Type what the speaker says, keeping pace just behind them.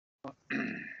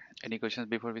Any questions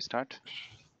before we start?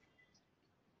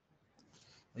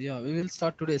 Yeah, we will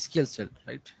start today SQL cell,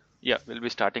 right? Yeah, we'll be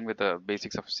starting with the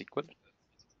basics of SQL.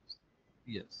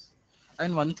 Yes.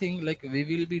 And one thing, like we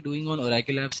will be doing on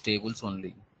Oracle Labs tables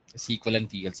only, SQL and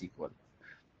PL SQL.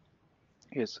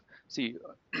 Yes. See,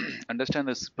 understand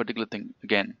this particular thing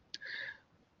again.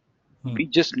 Hmm. We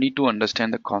just need to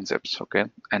understand the concepts, okay?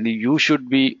 And you should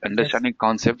be Yes. understanding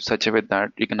concepts such a way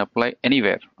that you can apply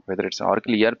anywhere, whether it's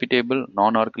Oracle ERP table,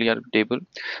 non-Oracle ERP table.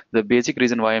 The basic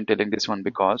reason why I'm telling this one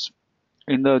because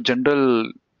in the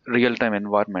general real-time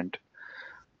environment,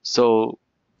 so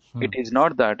Hmm. it is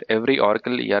not that every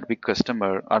Oracle ERP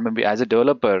customer, or maybe as a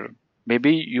developer,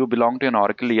 maybe you belong to an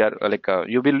Oracle ERP, like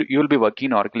you'll be working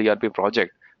in Oracle ERP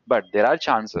project, but there are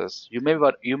chances you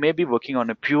may be working on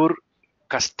a pure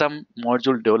custom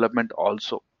module development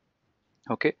also.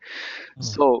 Okay,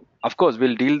 Hmm. so of course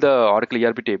we'll deal the Oracle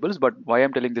ERP tables, but why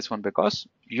I'm telling this one because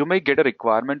you may get a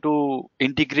requirement to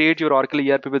integrate your Oracle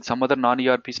ERP with some other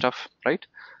non-ERP stuff, right?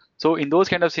 So in those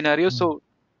kind of scenarios, Hmm. so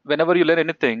whenever you learn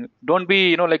anything, don't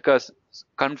be like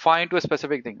confined to a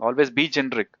specific thing. Always be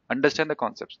generic. Understand the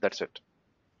concepts. That's it.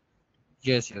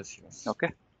 Yes, yes, yes. Okay,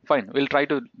 fine. We'll try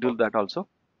to do Okay. that also.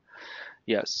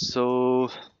 Yes. So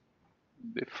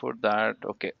before that,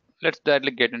 okay, let's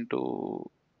directly get into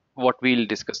what we'll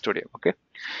discuss today. Okay.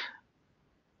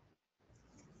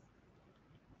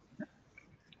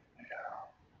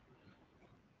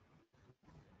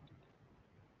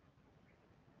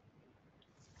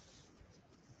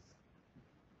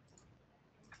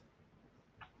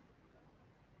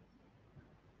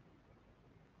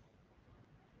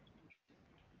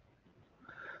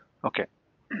 Okay.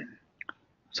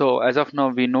 So as of now,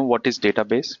 we know what is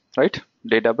database, right?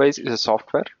 Database is a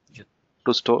software Yes.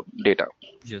 to store data,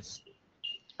 Yes.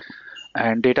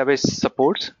 and database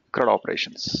supports CRUD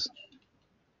operations.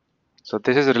 So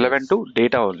this is relevant Yes. to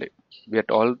data only. We are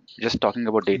all just talking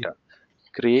about Ye- data.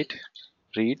 Create,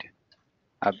 read,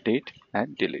 update,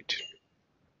 and delete.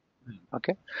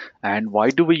 Okay. And why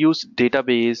do we use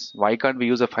database? Why can't we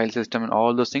use a file system and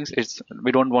all those things? It's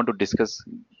we don't want to discuss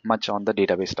much on the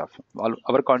database stuff.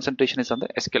 Our concentration is on the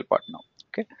SQL part now.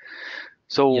 Okay.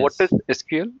 So what is Yes.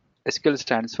 SQL? SQL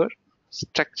stands for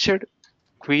Structured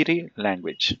Query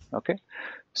Language. Okay.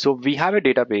 So we have a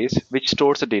database which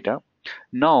stores the data.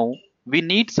 Now we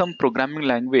need some programming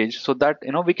language so that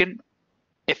we can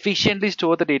efficiently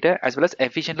store the data as well as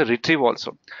efficiently retrieve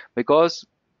also, because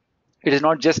it is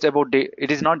not just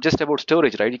about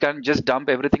storage, right? You can't just dump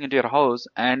everything into your house,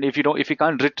 and if you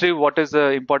can't retrieve what is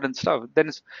the important stuff, then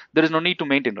there is no need to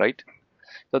maintain, right?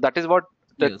 So that is what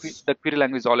Yes. the query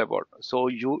language is all about. So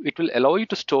it will allow you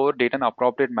to store data in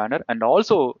appropriate manner, and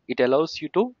also it allows you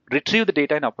to retrieve the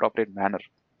data in appropriate manner.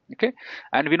 Okay.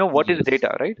 And we know what is Yes.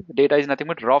 data, right? Data is nothing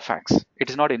but raw facts. It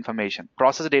is not information.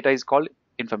 Processed data is called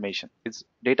information. It's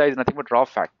data is nothing but raw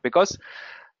fact, because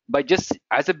by just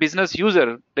as a business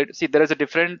user, see, there is a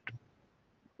different.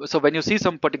 So when you see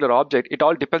some particular object, it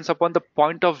all depends upon the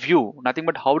point of view, nothing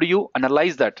but how do you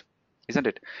analyze that, isn't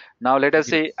it? Now let us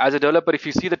say, Yes. as a developer, if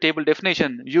you see the table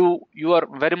definition, you are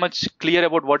very much clear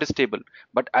about what is table.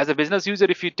 But as a business user,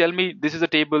 if you tell me this is a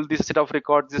table, this is a set of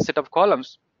records, this set of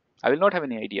columns, I will not have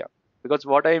any idea, because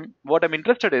what I'm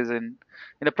interested is in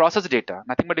the process data,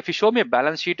 nothing but if you show me a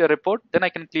balance sheet, a report, then I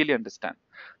can clearly understand.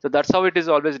 So that's how it is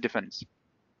always depends.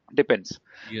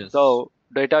 Yes. So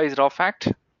data is raw fact,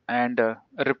 and a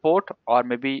report, or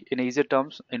maybe in easier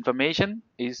terms, information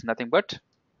is nothing but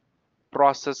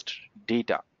processed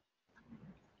data.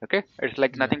 Okay, it's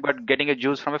like Yeah. nothing but getting a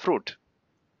juice from a fruit.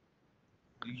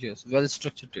 Yes. Well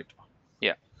structured data.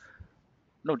 Yeah.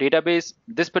 No, database.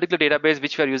 This particular database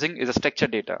which we are using is a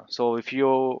structured data. So if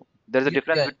you there is a Yeah.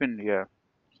 difference Yeah. between, yeah.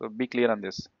 So be clear on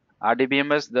this.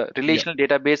 RDBMS, the Yeah. relational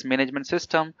database management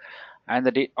system, and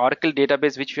the Oracle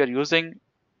database which we are using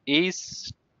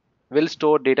is will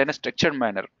store data in a structured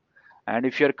manner. And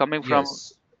if you are coming from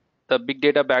Yes. the big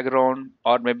data background,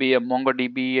 or maybe a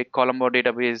MongoDB, a Columnar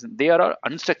database, they are all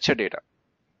unstructured data.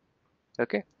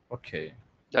 Okay, Okay.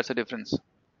 that's the difference.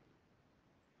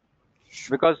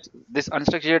 Because this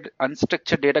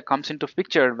unstructured data comes into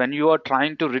picture when you are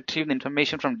trying to retrieve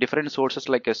information from different sources,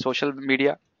 like a social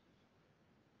media,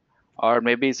 or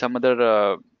maybe some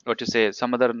other what you say,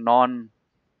 some other non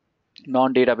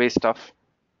database stuff,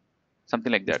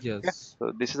 something like that. Okay, Yes.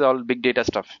 so this is all big data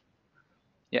stuff.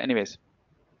 Yeah. Anyways,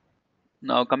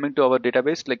 now coming to our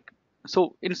database, like,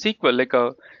 so in SQL, like,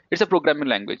 it's a programming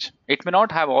language. It may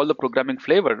not have all the programming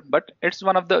flavor, but it's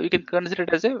one of the, you can consider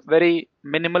it as a very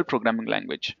minimal programming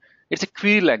language. It's a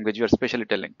query language, you are specially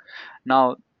telling.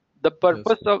 Now the Yes.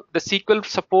 purpose of the SQL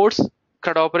supports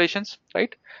CRUD operations,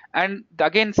 right? And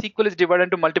again, SQL is divided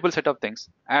into multiple set of things.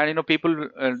 And people,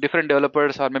 different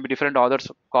developers or maybe different authors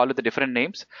call it the different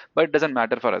names, but it doesn't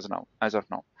matter for us now, as of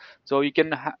now. So you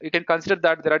can consider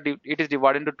that it is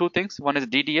divided into two things. One is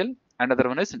DDL, and other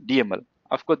one is DML.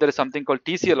 Of course, there is something called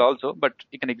TCL also, but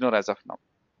you can ignore as of now.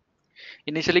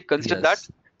 Initially, consider that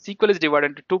Yes. SQL is divided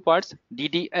into two parts,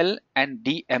 DDL and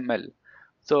DML.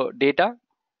 So data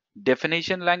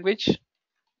definition language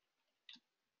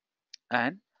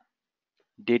and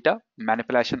data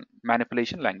manipulation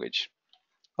language.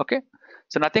 Okay,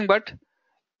 so nothing but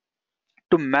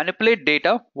to manipulate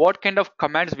data, what kind of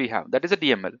commands we have, that is a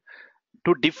DML.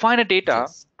 To define a data,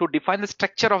 Yes. to define the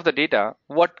structure of the data,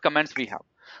 what commands we have.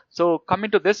 So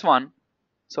coming to this one,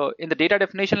 so in the data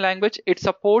definition language, it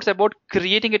supports about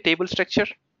creating a table structure,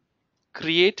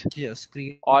 create, Yes.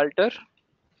 Create, alter,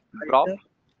 drop,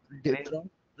 alter, drop,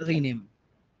 rename.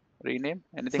 rename,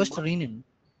 anything First more? rename.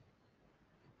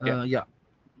 Yeah, Yeah.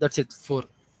 That's it. For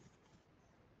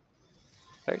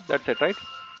right, that's it, right?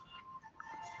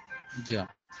 yeah.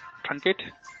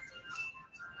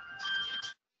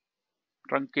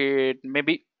 Truncate,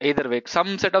 maybe either way,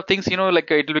 some set of things, like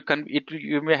it will be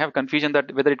you may have confusion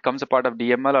that whether it comes a part of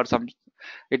DML or some,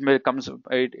 it comes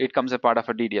a part of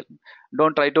a DDL.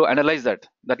 Don't try to analyze that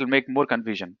will make more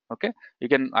confusion. Okay, you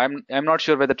can, I'm not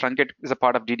sure whether truncate is a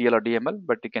part of DDL or DML,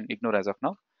 but you can ignore as of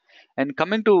now. And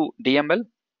coming to DML,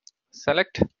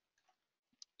 select,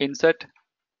 insert,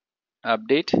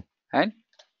 update, and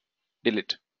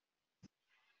delete.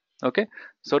 Okay,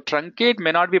 so truncate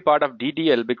may not be part of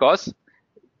DDL because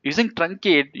using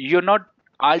truncate, you're not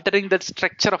altering the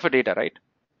structure of a data, right?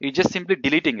 You're just simply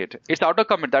deleting it. It's auto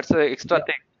commit, that's the extra Yeah.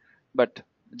 thing. But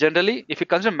generally, if you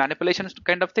consider manipulation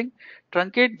kind of thing,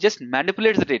 truncate just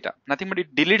manipulates the data. Nothing but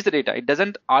it deletes the data. It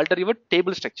doesn't alter your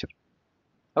table structure.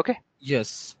 Okay.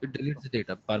 Yes. It deletes the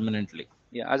data permanently.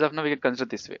 Yeah. As of now, we can consider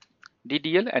this way: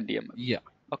 DDL and DML. Yeah.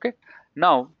 Okay.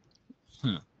 Now,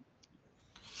 Hmm.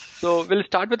 so we'll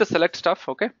start with the select stuff.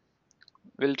 Okay.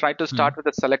 We'll try to Hmm. start with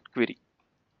the select query.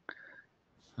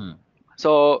 Hmm.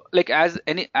 So like as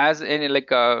any like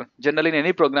generally in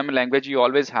any programming language, you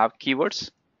always have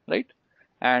keywords, right?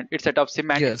 And it's set of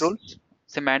semantic Yes. rules,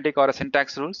 semantic or a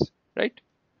syntax rules, right?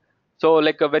 So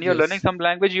like when you're learning Yes. some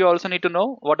language, you also need to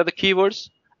know what are the keywords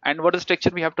and what is the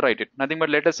structure we have to write it. Nothing but,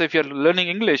 let us say if you're learning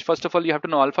English, first of all you have to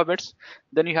know alphabets,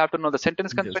 then you have to know the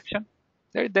sentence Yes. construction,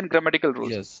 right? Then grammatical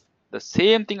rules. Yes. The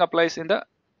same thing applies in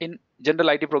general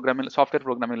IT programming, software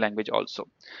programming language also.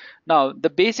 Now the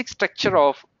basic structure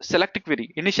of select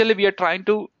query. Initially we are trying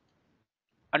to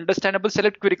understandable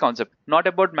select query concept, not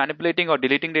about manipulating or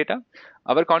deleting data.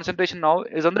 Our concentration now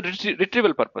is on the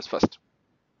retrieval purpose first.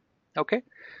 Okay.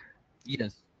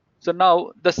 Yes. So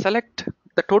now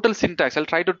the total syntax. I'll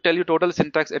try to tell you total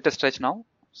syntax at a stretch now.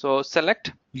 So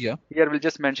select, Yeah. here we'll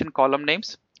just mention column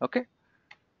names. Okay.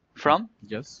 Hmm. From,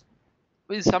 Yes.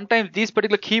 sometimes these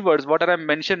particular keywords, what I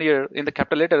mentioned here in the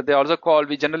capital letter,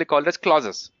 we generally call it as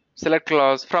clauses. Select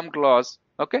clause, from clause.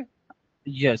 Okay.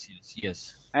 Yes. Yes.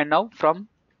 Yes. And now from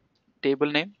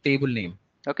table name. Table name.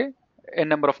 Okay. A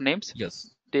number of names,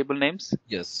 Yes. table names.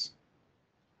 Yes.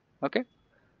 Okay.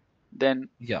 Then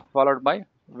Yeah. followed by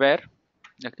where.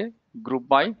 Okay. Group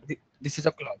by, This is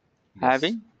a cloud. Yes.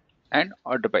 having, and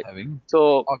order by. Having So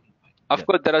occupied. of Yeah.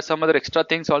 course there are some other extra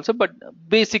things also, but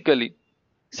basically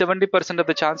 70% of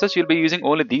the chances you'll be using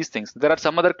only these things. There are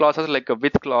some other clauses like a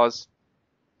with clause,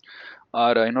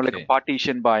 or like a Okay.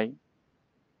 partition by,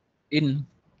 In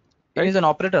right? is an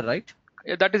operator, right?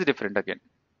 Yeah, that is different again.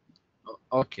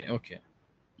 Okay. Okay.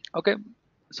 Okay,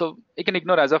 so you can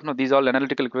ignore as of now, these are all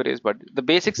analytical queries, but the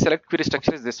basic select query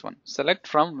structure is this one: select,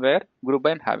 from, where, group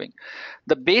by, and having.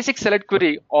 The basic select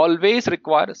query Okay. always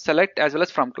require select as well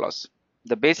as from clause.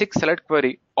 The basic select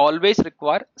query always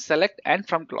require select and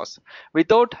from clause.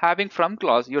 Without having from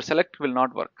clause, your select will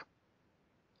not work.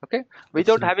 Okay,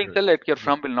 without having Absolutely right. select, your Yeah.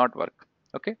 from will not work.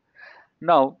 Okay,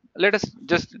 now let us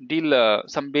just deal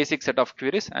some basic set of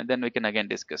queries, and then we can again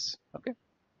discuss. Okay,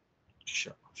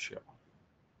 Sure. Sure.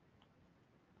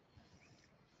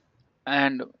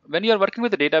 and when you are working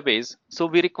with a database, so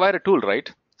we require a tool, right?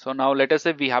 So now let us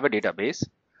say we have a database,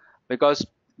 because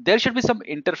there should be some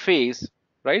interface,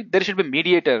 right? There should be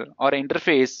mediator or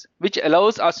interface which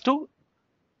allows us to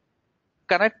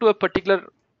connect to a particular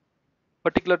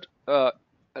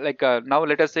now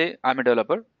let us say I'm a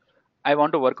developer, I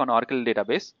want to work on Oracle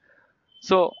database.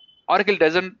 So Oracle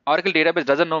database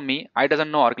doesn't know me, I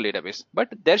doesn't know Oracle database, but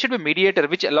there should be a mediator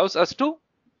which allows us to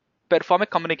perform a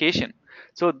communication.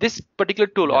 So this particular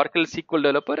tool, Yeah. Oracle SQL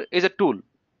Developer, is a tool,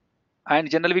 and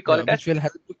generally we call Yeah. it as, Which will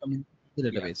help to communicate with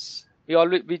the yeah, database.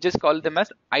 we just call them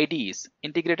as IDEs,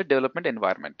 integrated development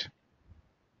environment.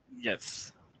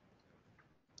 Yes.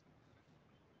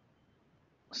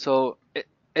 So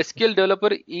SQL developer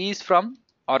is from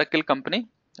Oracle company.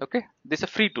 Okay, this is a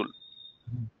free tool.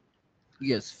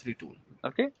 Yes, free tool.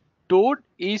 Okay, Toad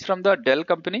is from the Dell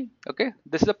company. Okay,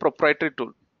 this is a proprietary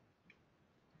tool.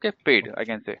 Okay, paid, I Okay.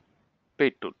 can say,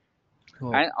 paid tool.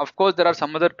 Oh, And of course there are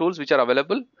some other tools which are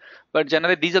available, but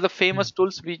generally these are the famous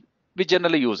tools we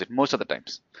generally use it most of the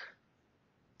times.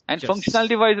 And yes.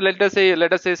 functionality wise, let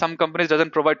us say some companies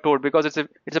doesn't provide Toad because it's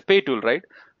a pay tool, right?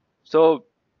 So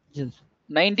Yes.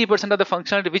 90% of the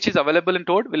functionality which is available in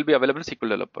Toad will be available in SQL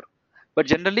Developer. But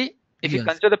generally, if you Yes.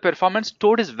 consider the performance,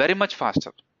 Toad is very much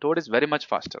faster. Toad is very much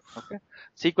faster. Okay,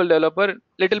 SQL Developer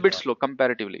little bit Yeah. slow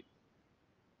comparatively.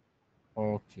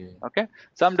 Okay. Okay,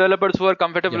 some developers who are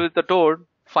comfortable Yeah. with the Toad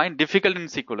find difficult in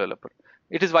SQL Developer.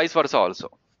 It is vice versa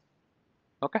also.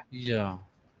 Okay, Yeah.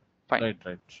 fine. Right.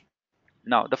 Right.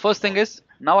 Now the first thing Okay. is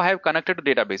now I have connected to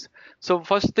database. So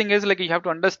first thing is like you have to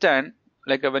understand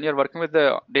like when you're working with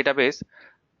the database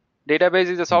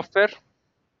is a Hmm. software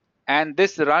and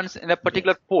this runs in a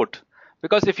particular Yes. port,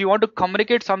 because if you want to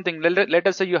communicate something, let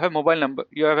us say you have mobile number,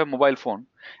 you have a mobile phone,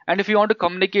 and if you want to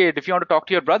communicate, if you want to talk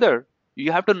to your brother,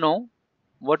 you have to know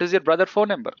what is your brother phone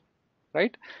number,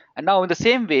 right? And now in the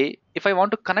same way, if I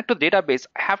want to connect to database,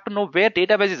 I have to know where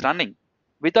database is running.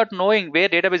 Without knowing where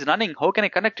database is running, how can I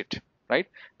connect it, right?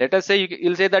 Let us say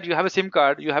you'll say that you have a SIM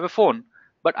card, you have a phone,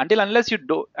 but until unless you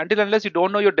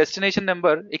don't know your destination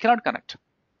number, you cannot connect.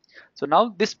 So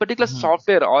now this particular Hmm.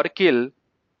 software Oracle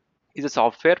is a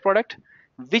software product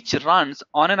which runs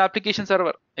on an application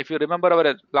server. If you remember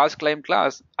our last climb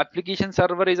class, application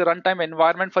server is a runtime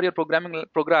environment for your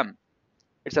program.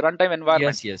 It's a runtime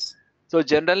environment. Yes. Yes. So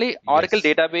generally, Oracle Yes.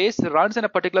 database runs in a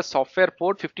particular software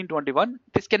port 1521.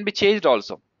 This can be changed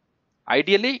also.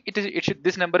 Ideally, it should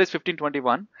this number is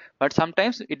 1521, but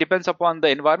sometimes it depends upon the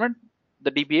environment.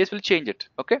 The DBAs will change it.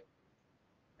 Okay.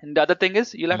 And the other thing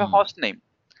is you'll have a Hmm. host name.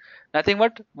 Nothing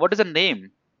but what is a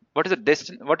name? What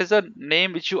is a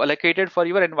name which you allocated for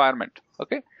your environment?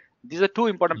 Okay. These are two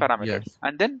important parameters. Yes.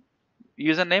 And then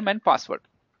username and password.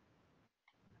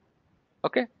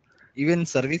 Okay. Even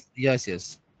service. Yes.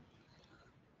 Yes.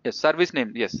 Yes, service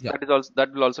name. Yes, Yeah.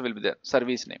 that will also will be there.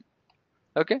 Service name.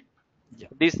 Okay. Yeah.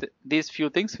 These few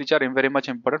things which are very much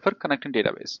important for connecting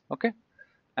database. Okay.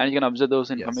 And you can observe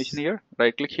those information Yes. here.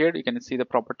 Right click here. You can see the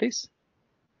properties.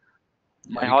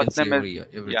 Yeah. My We can host see name is, over here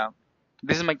yeah. everything.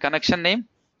 This is my connection name.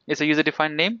 It's a user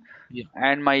defined name. Yeah.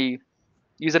 And my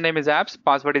username is apps.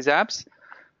 Password is apps.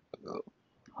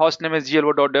 Host name is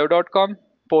glvo.dev.com.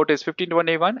 Port is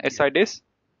 1521. Yeah. SID is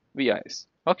VIS.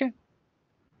 Okay.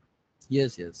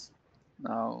 Yes. Yes.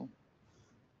 Now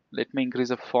let me increase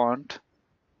the font.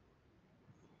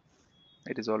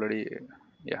 It is already,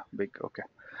 yeah, big. Okay.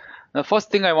 The first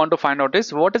thing I want to find out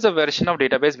is what is the version of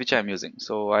database which I'm using.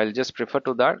 So I'll just prefer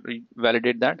to that,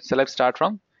 validate that. Select start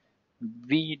from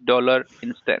v dollar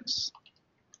instance.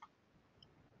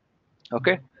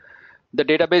 Okay. The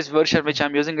database version which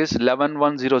I'm using is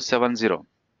 111070.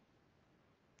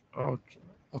 Okay. Okay.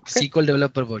 Okay. SQL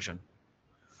developer version.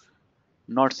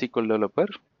 Not SQL developer.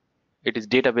 It is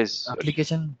database version.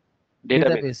 Application.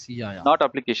 Database, Database. Yeah. Yeah. not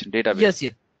application, database. Yes.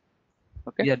 Yes.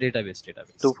 Okay. Yeah. Database. To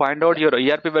Database. find out Yeah. your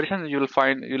ERP version,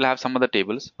 you'll have some other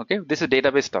tables. Okay. This is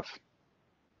database stuff.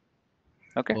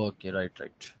 Okay. Okay. Right.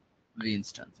 Right. V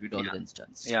instance. V dollar Yeah.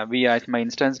 instance. Yeah. We as my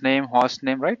instance name, host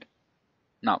name, right?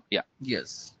 Now, yeah.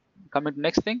 Yes. Coming to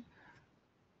next thing.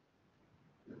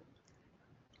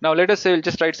 Now let us say we'll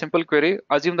just write simple query.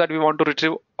 Assume that we want to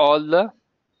retrieve all the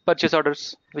purchase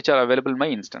orders which are available in my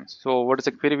instance. So what is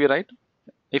the query we write?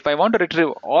 If I want to retrieve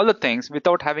all the things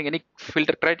without having any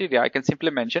filter criteria, I can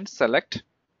simply mention select,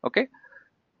 okay,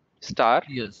 star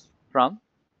Yes. from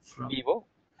From PO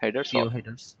headers all. PO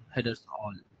headers. Headers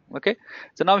all. Okay.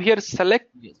 So now here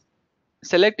Yes.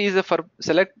 select is a for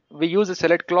select we use a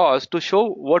select clause to show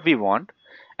what we want,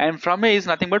 and from is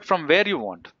nothing but from where you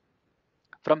want.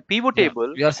 From pivot Yeah.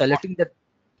 table, We are selecting that.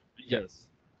 yeah. Yes.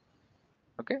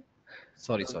 Okay.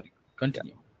 Sorry. Sorry.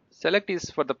 Yeah. Continue. Select is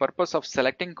for the purpose of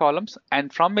selecting columns,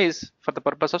 and from is for the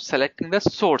purpose of selecting the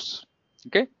source.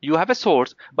 Okay, you have a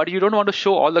source, but you don't want to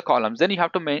show all the columns. Then you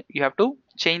have to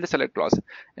change the select clause.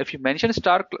 If you mention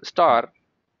star,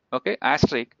 okay,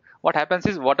 asterisk, what happens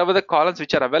is whatever the columns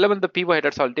which are available in the pivot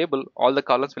headers all table, all the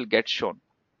columns will get shown.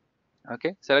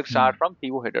 Okay, select Hmm. star from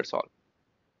pivot headers all.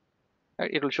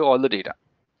 Right? It will show all the data.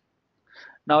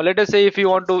 Now let us say Yes. if you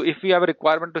have a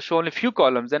requirement to show only few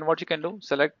columns, then what you can do?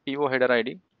 Select pivot header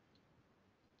ID,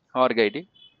 org ID,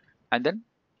 and then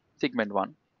segment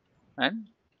one and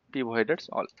pivot headers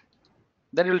all.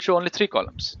 then it will show only 3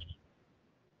 columns.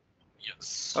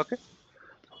 Yes. Okay.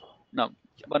 Now,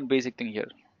 one basic thing here.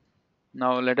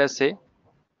 Now, let us say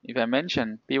if I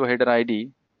mention pivot header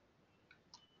ID,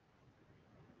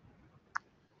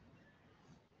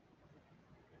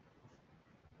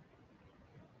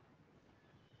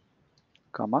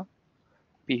 comma,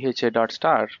 pha dot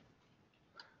star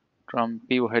from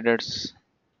pivot headers.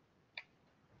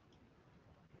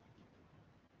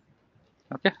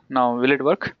 Okay. Now, will it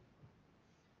work?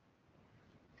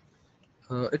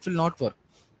 It will not work.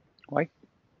 Why?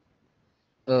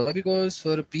 Why? Because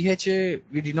for PHA,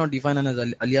 we did not define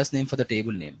an alias name for the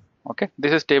table name. Okay.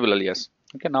 This is table alias.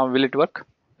 Okay. Now, will it work?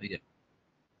 Yeah.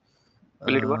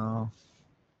 Will it work?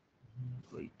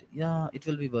 Wait. Yeah, it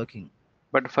will be working.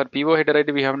 But for pivot header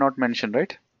ID, we have not mentioned,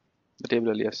 right? The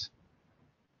table alias.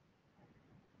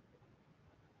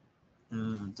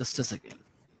 Just a second.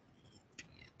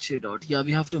 PHA dot. Yeah,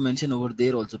 we have to mention over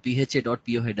there also PHA dot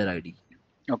PO header ID.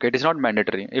 Okay. It is not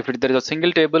mandatory. If there is a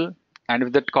single table and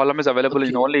if that column is available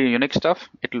in Okay. only Unix stuff,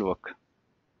 it will work.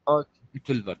 Okay. It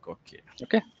will work. Okay.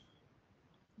 Okay.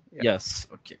 Yeah. Yes.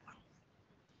 Okay.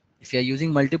 If you are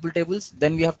using multiple tables,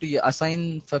 then we have to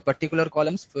assign for particular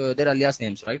columns for their alias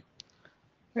names, right?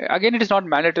 Again, it is not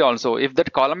mandatory also. If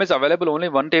that column is available only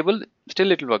one table,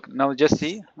 still it will work. Now just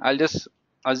see, I'll just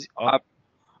Oh,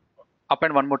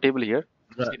 append one more table here.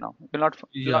 right. See now,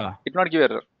 Yeah. it will not give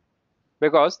error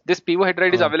because this pivot header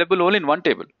ID is Oh, available only in one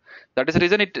table. That is the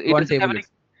reason it one doesn't have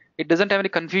table any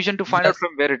is confusion to find out yes,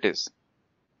 from where it is.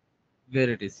 where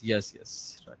it is. Yes,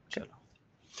 yes. Right. Okay.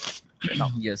 Chalo. Now,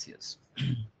 Yes, yes.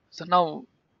 so now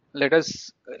let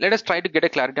us try to get a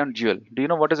clarity on dual. Do you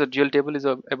know what is a dual table is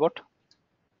about?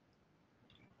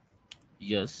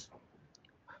 Yes.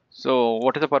 So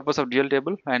what is the purpose of dual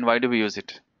table and why do we use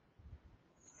it?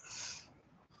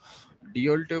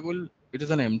 Dual table, it is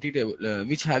an empty table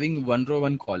which having one row,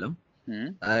 one column, Hmm.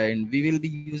 and we will be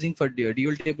using for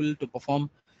dual table to perform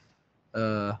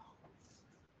uh,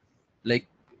 like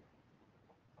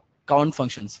count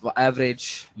functions,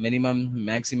 average, minimum,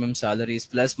 maximum salaries,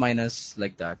 plus, minus,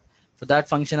 like that. For that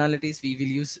functionalities, we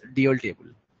will use dual table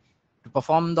to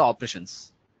perform the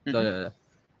operations, Mm-hmm. the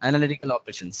analytical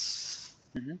operations.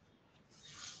 Mm-hmm.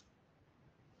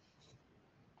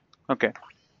 Okay,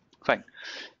 fine.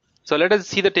 So let us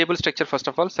see the table structure first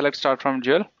of all. Select start from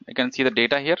dual. You can see the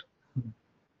data here.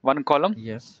 One column,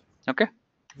 Yes. okay,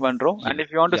 one row. Yeah. And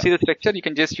if you want to Yeah. see the structure, you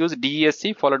can just use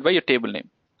DESC followed by your table name.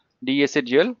 DESC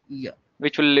dual, Yeah.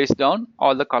 which will list down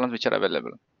all the columns which are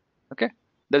available. Okay.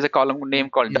 There's a column name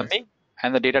called Yes. dummy,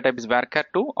 and the data type is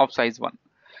varchar2 of size 1.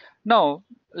 Now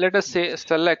let us say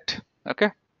select.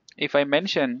 Okay. If I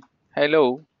mention hello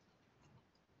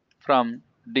from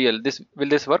DL,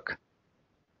 this work?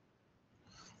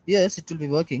 Yes, it will be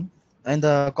working. And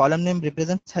the column name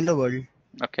represents hello world.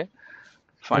 Okay,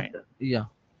 But fine. yeah.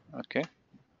 Okay.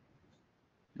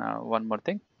 Now one more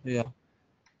thing. Yeah.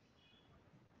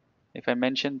 If I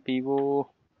mention pivot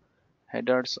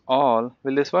headers all,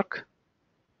 will this work?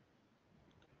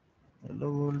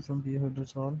 Hello world from PO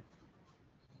headers all.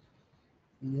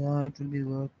 Yeah, it will be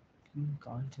working.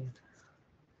 Can't it?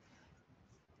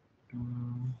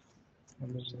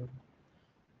 Hello world.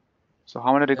 So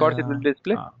how many records it will Uh,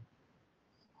 display?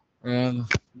 uh,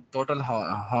 Total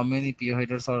how many PO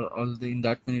headers are all the, in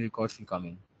that many records will come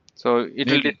in? So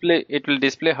Maybe. it will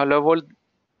display hello world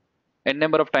n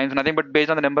number of times, nothing but based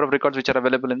on the number of records which are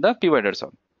available in the pivot headers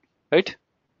all, right?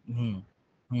 Hmm.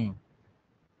 Hmm.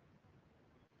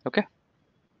 Okay.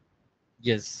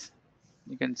 Yes.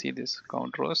 You can see this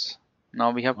count rows.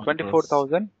 Now we have Controls.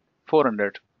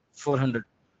 24,400. 400.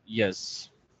 Yes.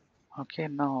 Okay,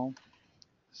 now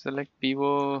select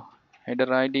pivot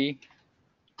header ID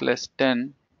plus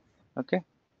 10. Okay,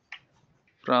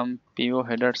 from pivot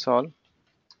headers all.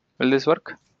 Will this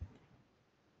work?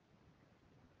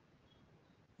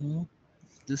 Hmm.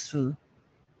 This will.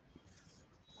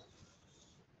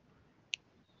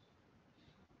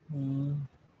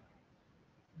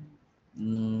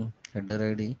 Hmm.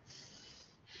 Header ID.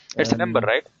 It's a number, Um.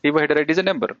 right? Pivot header ID is a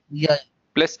number. Yeah.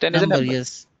 Plus 10 is a Number. number.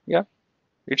 Yes. Yeah,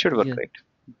 it should work, Yeah. right?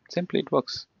 Simply it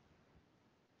works.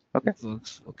 Okay. It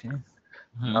works. Okay.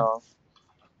 Hmm. Now,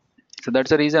 so that's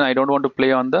the reason I don't want to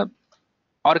play on the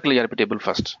Oracle ERP table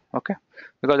first. Okay.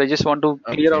 Because I just want to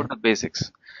clear Okay. out the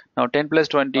basics. Now 10 plus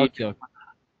 20, Okay. Okay.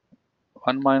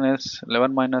 1 minus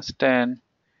 11 minus 10,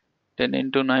 10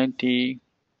 into 90.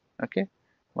 Okay.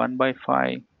 1 by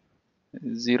 5,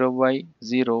 0 by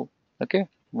 0. Okay.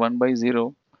 1 by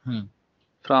 0 Hmm.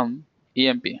 from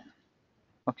EMP.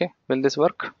 Okay. Will this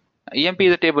work? EMP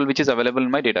is a table which is available in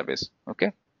my database.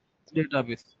 Okay.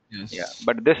 Database. Yeah. Yes.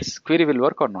 But this query will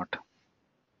work or not?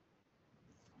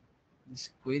 This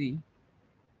query.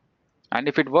 And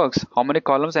if it works, how many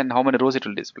columns and how many rows it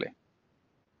will display?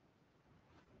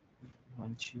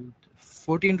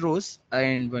 14 rows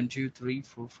and 1, 2, 3,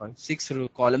 4, 5, 6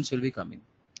 columns will be coming.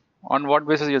 On what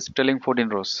basis you're telling 14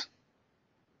 rows?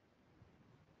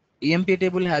 EMP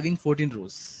table having 14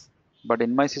 rows. But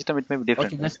in my system, it may be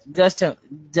different. Okay, Right?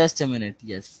 just a minute.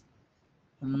 Yes.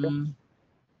 Okay.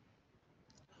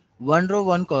 One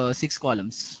row, 6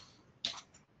 columns.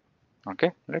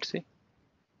 Okay, let's see.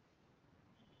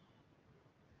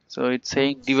 So it's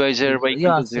saying divisor by equal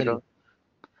Yeah, to sorry. 0.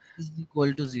 Is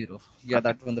equal to 0. Yeah, Okay.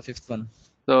 that one, the fifth one.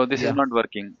 So this is Yeah. not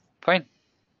working. Fine.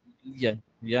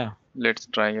 Yeah. Let's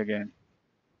try again.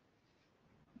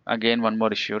 Again, one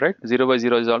more issue, right? 0 by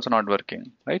 0 is also not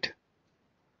working, right?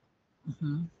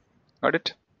 Got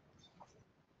it?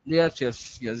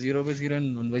 Yes. Yeah, 0 by 0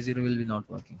 and 1 by 0 will be not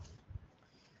working.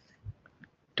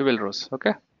 12 rows.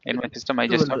 Okay. In my system, I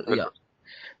just 12 have 12 yeah. rows.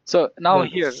 So now 12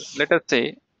 here, rows. let us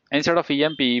say instead of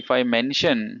EMP, if I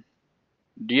mention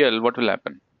DL, what will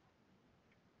happen?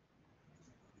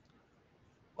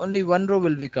 Only one row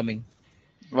will be coming.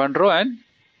 One row and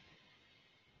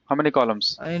how many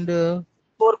columns? And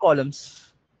 4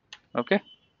 columns. Okay.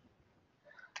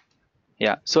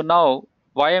 Yeah. So now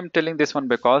why I'm telling this one,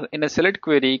 because in a select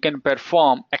query, you can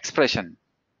perform expression.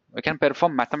 We can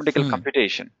perform mathematical Hmm.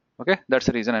 computation. Okay. That's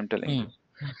the reason I'm telling Hmm. this.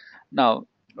 Now,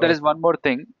 there is Okay. one more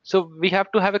thing. So we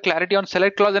have to have a clarity on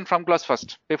select clause and from clause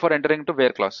first before entering to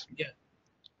where clause.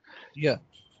 Yeah.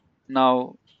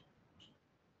 Now,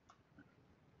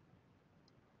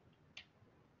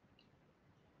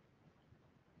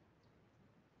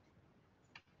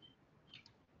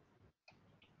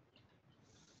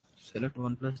 Select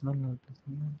 1 plus null.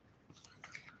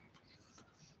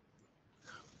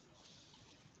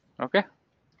 okay.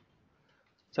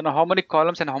 So now how many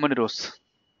columns and how many rows?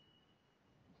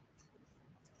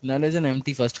 Null is an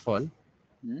empty first of all.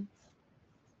 Hmm?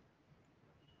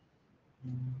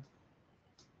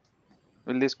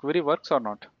 Will this query works or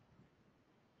not?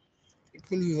 It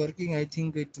will be working. I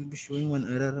think it will be showing one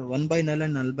error. 1 by null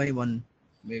and null by 1.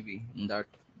 Maybe in that.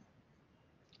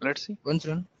 Let's see. Once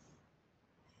run.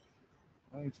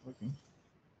 Oh, it's working.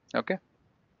 Okay.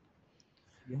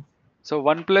 Yeah. So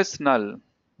 1 plus null.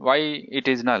 Why it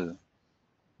is null?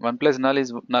 1 plus null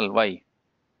is null. Why?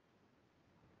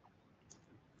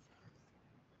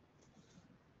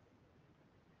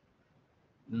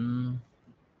 Mm.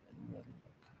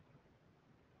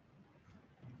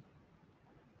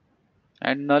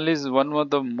 And null is one of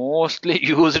the mostly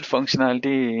used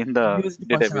functionality in the Use the databases.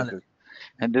 functionality.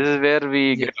 And this is where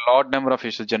we Yes. get a lot number of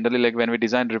issues. Generally, like when we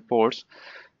design reports,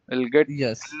 we'll get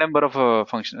Yes. a number of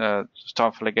function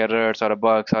stuff like errors or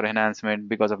bugs or enhancement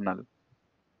because of null.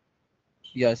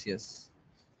 Yes.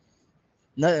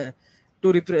 No,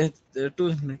 to represent to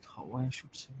like how I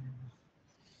should say.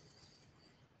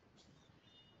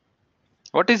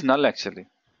 What is null actually?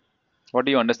 What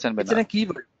do you understand by It's in null? a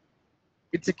keyword.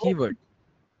 It's a No, keyword.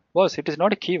 boss, it is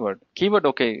not a keyword. Keyword,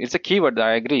 okay, it's a keyword.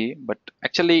 I agree, but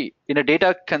actually, in a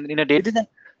data, It is an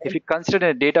if you consider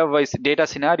a data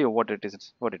scenario, what it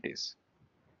is.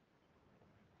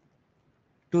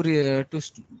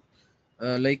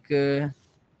 like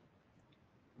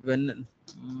when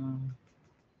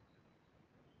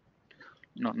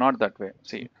No, not that way.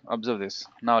 See, observe this.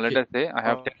 Now let okay. us say I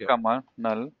have 10 Okay. comma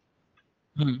null.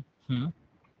 Hmm. Hmm.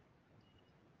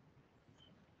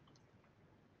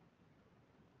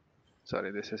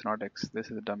 Sorry, this is not x.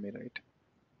 This is a dummy, right?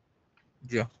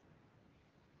 Yeah.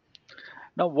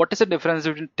 Now, what is the difference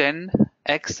between 10,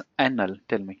 x, and null?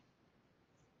 Tell me.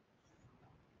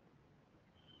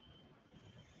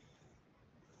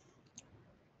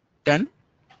 10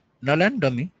 null and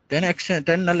dummy.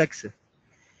 10 null x.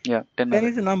 Yeah, 10 10 null.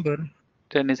 is a number.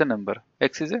 10 is a number.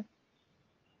 X is a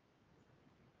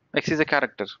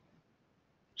character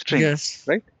string, Yes.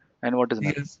 right? And what is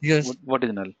null? Yes. What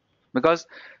is null? Because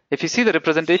if you see the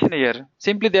representation here,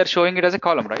 simply they are showing it as a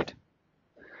column, right?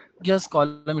 Yes.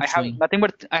 Column it's I have showing. nothing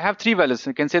but I have three values.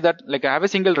 You can say that like I have a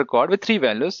single record with three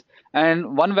values,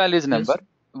 and one value is number, Yes.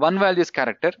 one value is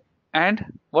character, and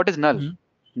what is null? Hmm.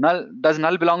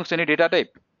 Null belongs to any data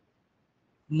type?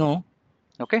 No.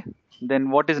 Okay, then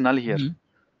what is null here? Hmm.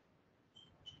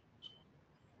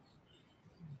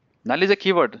 Null is a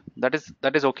keyword. That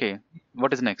is okay.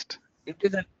 What is next? It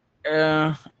is an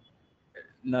uh,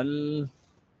 null.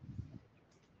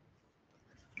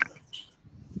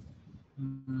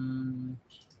 Hmm.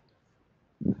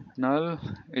 Null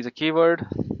is a keyword.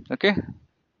 Okay,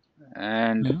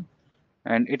 and Hmm.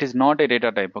 and it is not a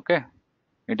data type. Okay,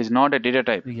 it is not a data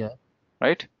type, Yeah.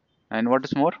 right? And what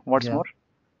is more? What's Yeah. more?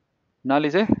 Null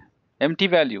is a empty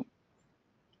value.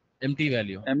 Empty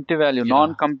value. Empty value, Yeah.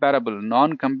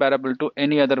 non-comparable to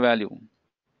any other value.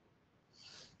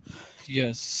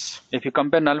 Yes. If you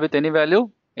compare null with any value,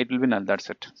 it will be null. That's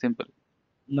it. Simple.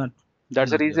 Not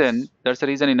That's the null. reason. Yes. That's the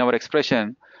reason in our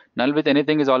expression, null with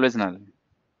anything is always null.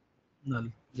 Null.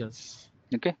 Yes.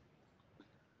 Okay.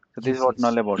 So this is Yes. what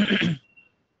null Yes. about.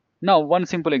 Now, one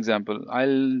simple example.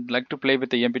 I'll like to play with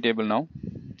the EMP table now.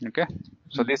 Okay.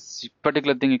 So Hmm. this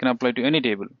particular thing you can apply to any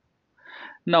table.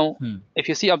 Now, Hmm. if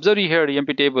you see, observe here,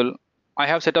 EMP table, I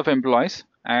have set of employees,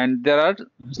 and there are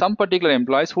some particular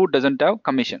employees who doesn't have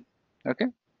commission. Okay.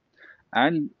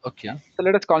 And Okay. so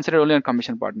let us consider only on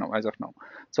commission part now, as of now.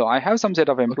 So I have some set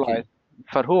of Okay. employees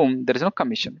for whom there is no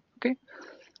commission. Okay.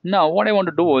 Now what I want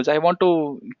to do is I want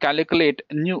to calculate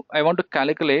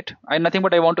I nothing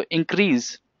but I want to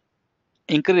increase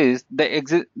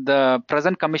the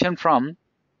present commission from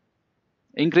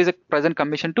increase the present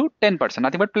commission to 10%,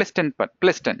 nothing but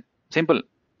plus 10. Simple.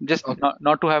 Just Okay.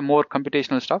 not to have more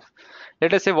computational stuff.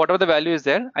 Let us say whatever the value is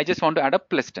there, I just want to add up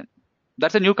plus 10.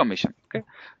 That's a new commission. Okay.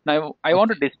 Now I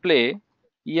want to Okay. display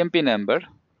EMP number,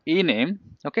 E name,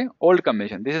 okay, old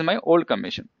commission. This is my old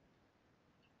commission.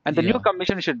 And the new Yeah.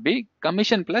 commission should be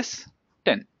commission plus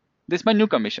 10. This is my new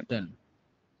commission. Then.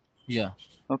 Yeah.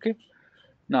 Okay.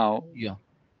 Now, Yeah.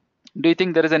 do you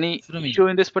think there is any From issue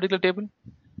in this particular table?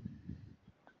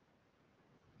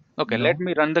 Okay, let no.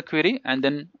 me run the query and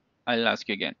then I'll ask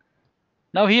you again.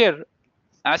 Now here,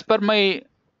 as per my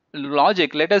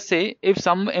logic, let us say if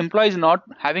some employee is not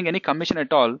having any commission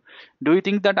at all, do you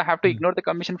think that I have to Hmm. ignore the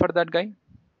commission for that guy?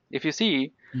 If you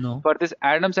see, No. for this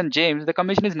Adams and James, the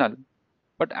commission is null.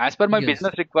 But as per my Yes.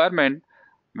 business requirement,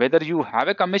 whether you have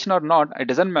a commission or not, it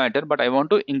doesn't matter, but I want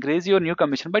to increase your new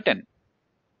commission by 10.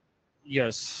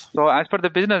 Yes. So as per the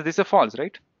business, this is a false,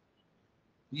 right?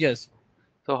 Yes.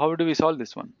 So how do we solve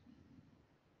this one?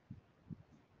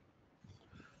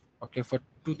 Okay. For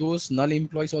to those null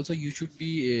employees also, you should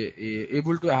be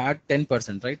able to add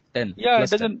 10%, right? 10 Yeah, it plus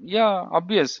 10. doesn't, yeah,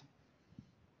 obvious.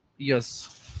 Yes.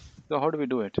 So how do we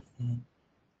do it? Hmm.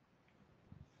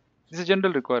 This is a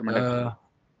general requirement Uh. actually.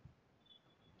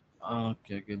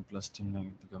 Okay. Again, plus 10 now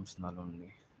it becomes null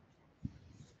only.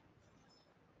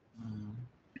 Hmm.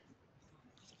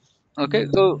 Okay,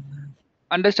 so Hmm.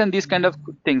 understand these kind of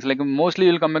things. Like mostly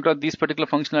you'll come across these particular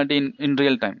functionality in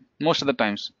real time, most of the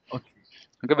times. Okay.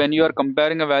 Okay, when you Okay. are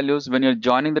comparing a values, when you're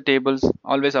joining the tables,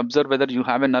 always observe whether you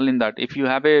have a null in that. If you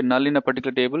have a null in a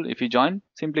particular table, if you join,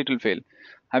 simply it will fail.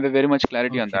 Have a very much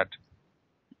clarity on Okay. that.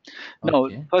 Now,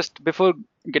 Okay. first, before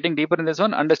getting deeper in this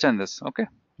one, understand this. Okay.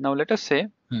 Now let us say,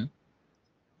 Hmm.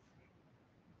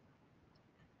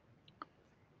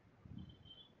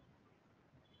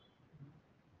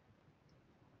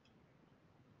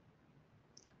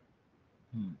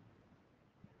 Hmm.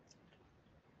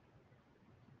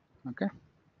 okay,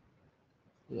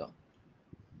 Yeah.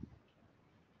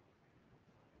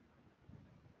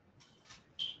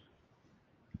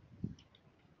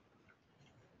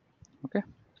 okay.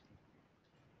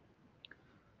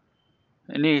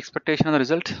 Any expectation on the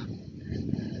result?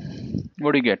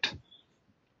 What do you get?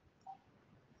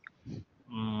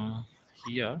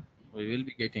 Here we will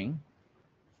be getting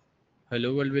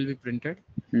hello world will be printed,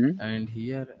 Hmm. and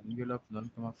here envelope null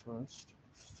comma first.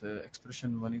 If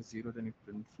expression 1 is 0, then it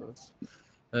print first.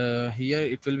 Here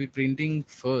it will be printing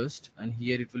first, and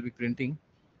here it will be printing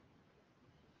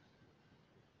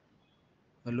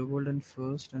hello world and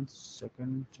first and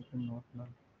second not null.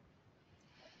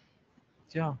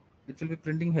 Yeah, it will be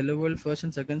printing hello world first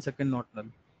and second not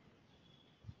null.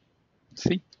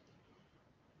 See,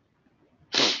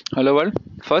 hello world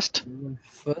first, Hello world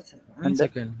first and and then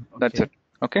second. that's Okay. it.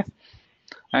 Okay.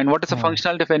 And what is the Huh.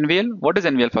 functionality of NVL? What is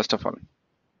NVL first of all?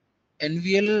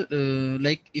 NVL,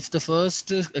 like if the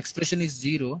first expression is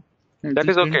 0, it That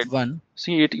will is okay. print 1.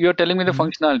 See, you're telling me the Hmm.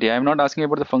 functionality. I'm not asking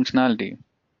about the functionality.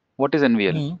 What is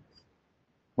NVL? Hmm.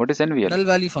 What is NVL?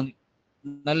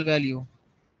 Null value.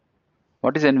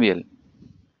 What is NVL?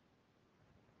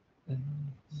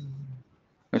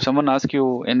 If someone asks you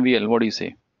NVL, what do you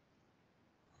say?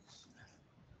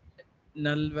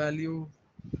 Null value.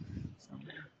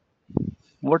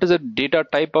 What is the data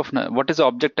type of, what is the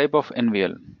object type of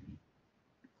NVL?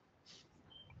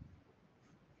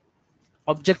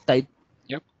 Object type.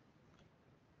 Yep.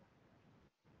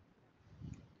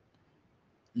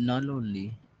 Null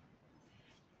only.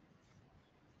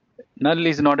 Null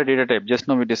is not a data type. Just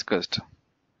now we discussed.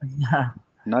 Yeah.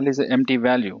 Null is an empty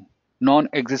value.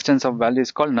 Non-existence of value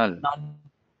is called null. None.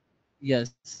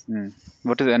 Yes. Hmm.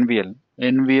 What is NVL?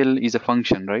 NVL is a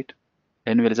function, right?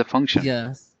 NVL is a function.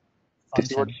 Yes.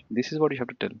 This is what Function. this is what you have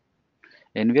to tell.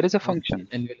 NVL is a function.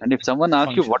 Okay. NVL And if someone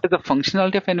asks you function. what is the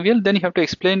functionality of NVL, then you have to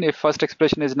explain if first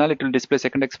expression is null, it will display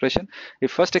second expression.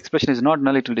 If first expression is not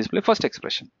null, it will display first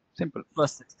expression. Simple.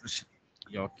 First expression.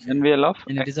 Yeah, okay. NVL of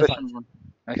And it is a expression function.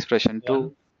 1, expression 2.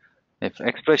 One. If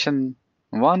expression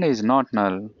 1 is not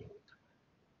null,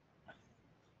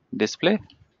 display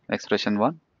expression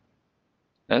 1,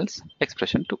 else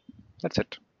expression 2. That's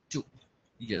it. 2.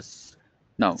 Yes.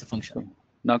 Now, It's a function.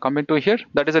 now coming to here,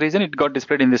 that is the reason it got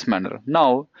displayed in this manner.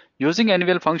 Now, using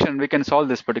NVL function, we can solve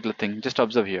this particular thing. Just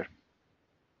observe here.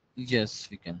 Yes,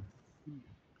 we can.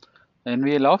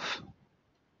 NVL of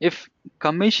if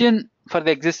commission for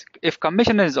the if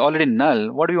commission is already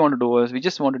null, what we want to do is we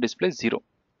just want to display 0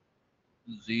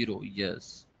 0.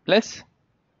 Yes. plus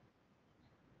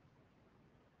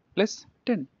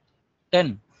 10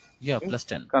 10. Yeah, okay. plus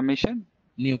 10. Commission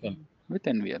New come with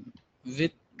NVL.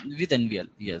 with NVL.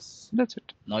 Yes. That's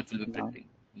it. Now it will be Now, printing.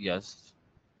 Yes.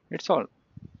 it's all.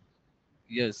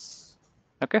 Yes.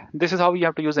 Okay. This is how you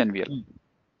have to use NVL. Hmm.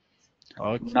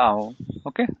 Okay. Now,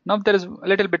 okay. Now there is a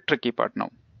little bit tricky part now.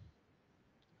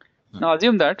 Now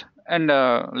assume that, and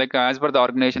like as per the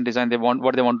organization design, they want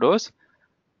what they want to do is,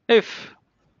 if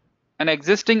an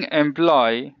existing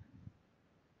employee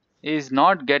is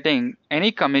not getting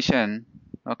any commission,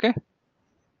 okay,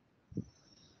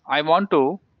 I want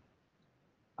to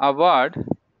award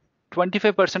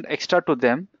 25% extra to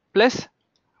them plus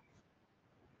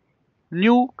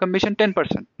new commission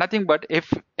 10%. Nothing but if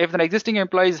an existing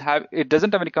employee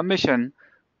doesn't have any commission,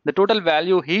 the total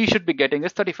value he should be getting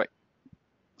is 35.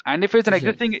 And if it's an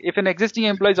Yes. existing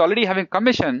employee is already having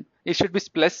commission, it should be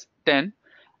plus 10,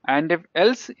 and if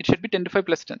else it should be 25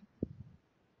 plus 10.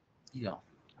 Yeah.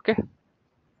 Okay.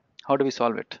 How do we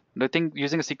solve it? Do you think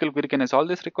using a SQL query can I solve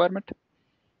this requirement?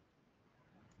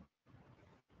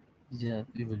 Yeah,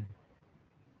 we will.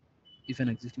 If an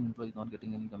existing employee is not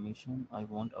getting any commission, I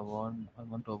want to award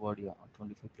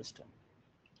 25 plus 10.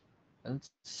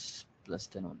 Else plus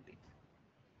 10 only.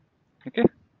 Okay.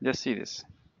 Just see this.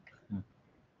 Hmm.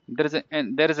 There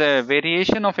is a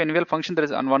variation of NVL function. There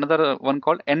is another one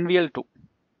called NVL2.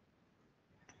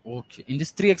 Okay. In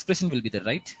this 3 expression will be there,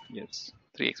 right? Yes.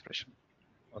 3 expression.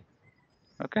 Okay.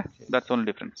 Okay. That's the only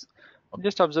difference. Okay.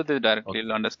 Just observe this directly. Okay.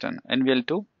 You'll understand.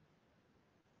 NVL2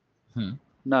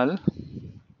 null.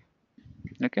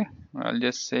 Okay. I'll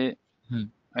just say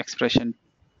expression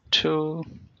 2,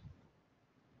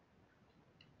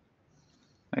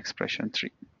 expression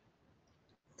 3.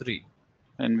 3.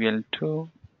 NVL2.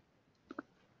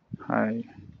 Hi.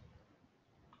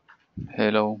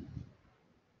 Hello.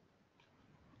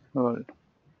 World.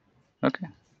 Okay.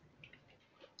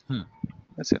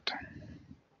 That's it.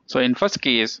 So in first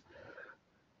case,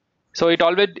 so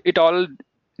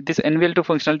this NVL2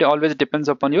 functionality always depends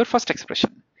upon your first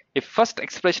expression. If first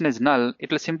expression is null,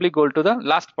 it will simply go to the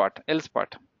last part, else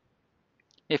part.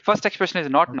 If first expression is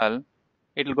not null,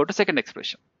 it will go to second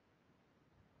expression.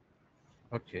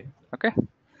 Okay. Okay.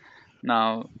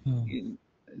 Now, in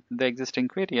the existing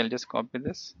query, I'll just copy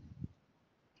this.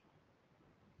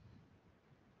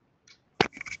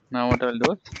 Now what I'll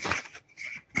do is,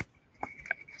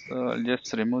 so I'll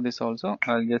just remove this also.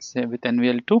 I'll just say with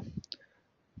NVL2.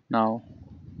 Now,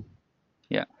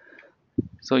 yeah.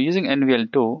 So using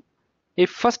NVL2, if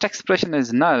first expression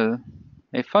is null,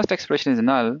 I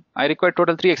require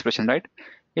total 3 expressions, right?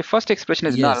 If first expression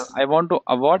is null, Yes. I want to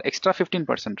award extra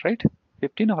 15%, right?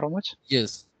 15 or how much?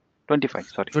 Yes. 25,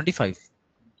 sorry. 25.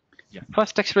 Yeah.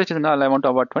 First expression is null, I want to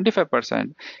award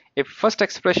 25%. If first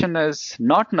expression is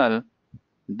not null,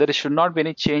 there should not be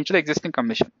any change to the existing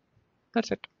commission.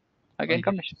 That's it. Again,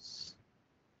 commission.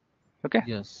 Okay.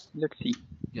 Yes. Let's see.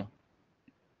 Yeah.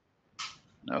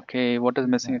 Okay, what is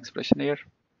missing expression here?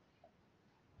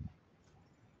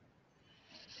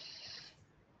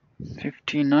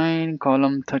 59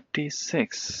 column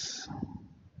 36.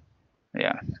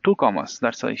 Yeah, 2 commas.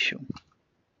 That's the issue.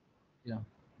 Yeah.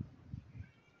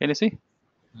 Can you see?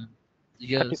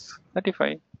 Yes.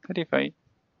 35.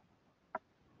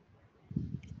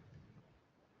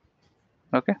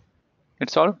 Okay,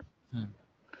 it's solved.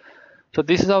 So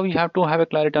this is how we have to have a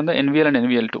clarity on the NVL and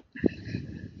NVL2.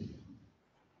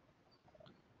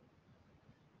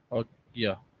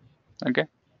 Yeah. Okay.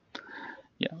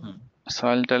 Yeah. So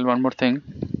I'll tell one more thing,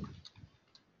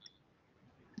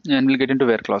 and we'll get into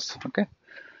where clause. Okay.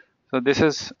 So this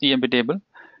is EMP table.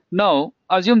 Now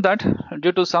assume that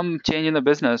due to some change in the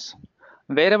business,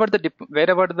 wherever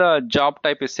the job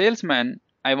type is salesman,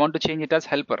 I want to change it as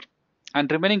helper,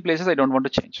 and remaining places I don't want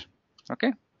to change.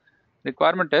 Okay.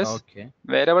 Requirement is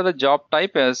wherever the job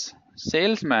type is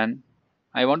salesman,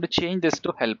 I want to change this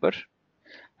to helper,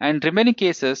 and remaining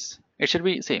cases it should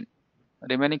be same.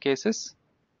 Remaining cases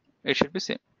It should be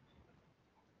same.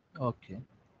 Okay.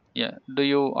 Yeah. Are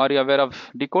you aware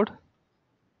of decode?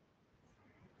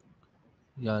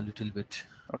 Yeah, a little bit.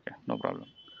 Okay, no problem.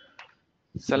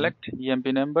 Okay. Select emp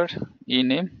number,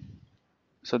 ename.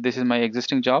 So this is my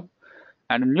existing job.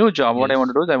 And a new job, what I want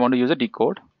to Yes. do is I want to use a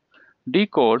decode.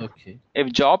 Decode, Okay.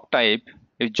 if job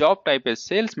type is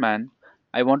salesman,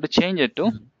 I want to change it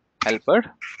to Hmm. helper,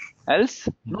 else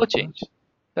no Helper. change.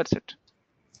 That's it.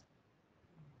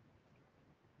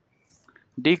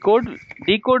 Decode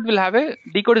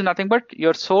is nothing but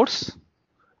your source,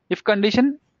 if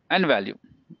condition, and value.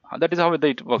 That is how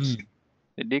it works. Hmm.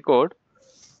 The decode,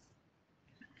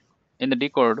 in the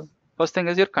decode, first thing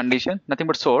is your condition, nothing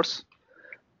but source,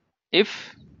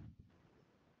 if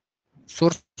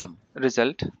Source.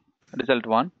 result, result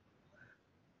one,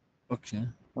 Okay.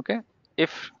 okay.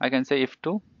 If I can say if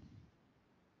two,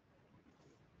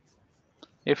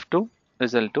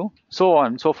 result two, so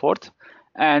on, so forth.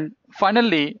 And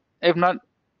finally, if not,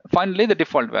 finally the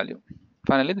default value.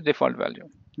 Finally the default value.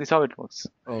 This is how it works.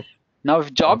 Okay. Now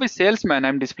if job is Okay. salesman,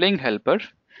 I'm displaying helper.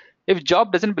 If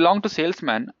job doesn't belong to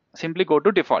salesman, simply go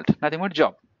to default, nothing but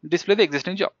job. Display the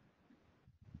existing job.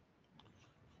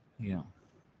 Yeah.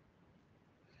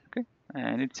 Okay.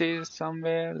 And it says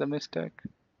somewhere the mistake.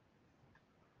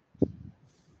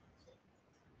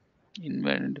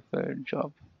 Invent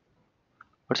job.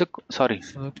 What's a sorry?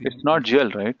 Select It's EMP. not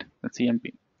GL, right? It's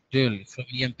EMP. Really, from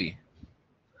EMP.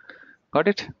 Got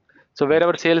it? So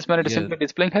wherever salesman, it is Yes. simply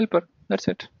displaying helper. That's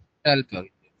it. Helper.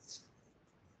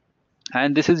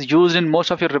 And this is used in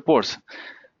most of your reports.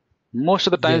 Most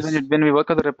of the times Yes. when we work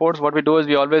on the reports, what we do is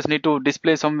we always need to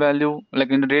display some value. Like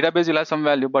in the database, you'll have some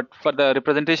value, but for the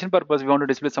representation purpose, we want to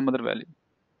display some other value.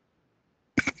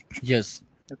 Yes.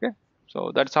 Okay.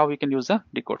 So that's how we can use the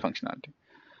decode functionality.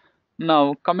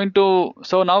 Now coming to,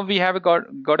 so now we have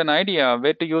got an idea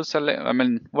where to use select. I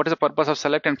mean, what is the purpose of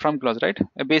select and from clause, right?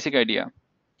 A basic idea.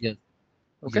 Yes.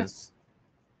 Okay. Yes.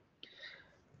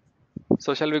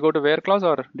 So shall we go to where clause,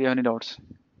 or do you have any doubts?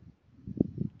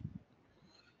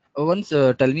 Once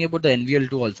tell me about the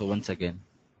NVL2 also once again.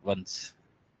 Once.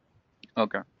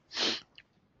 Okay.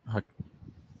 Okay.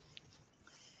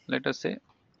 Let us say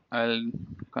I'll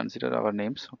consider our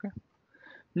names. Okay.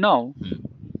 Now Hmm.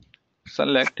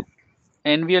 select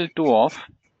NVL2 of.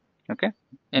 Okay.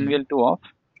 Hmm. NVL2 of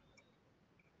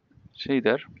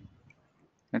Sridhar.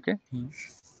 Okay. Hmm.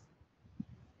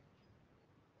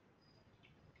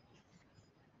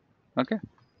 Okay.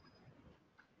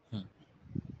 Hmm.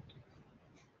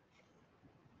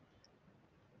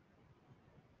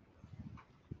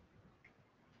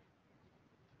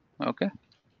 Okay.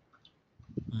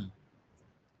 Hmm.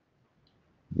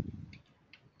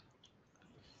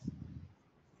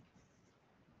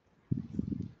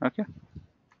 Okay.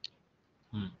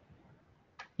 Hmm.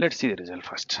 Let's see the result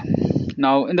first.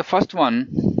 Now in the first one,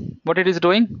 what it is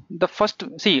doing, the first,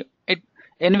 see it,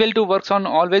 NVL2 works on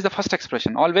always the first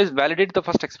expression, always validate the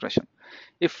first expression.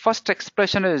 If first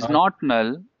expression is Uh, not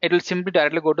null, it will simply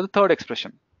directly go to the third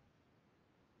expression.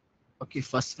 okay.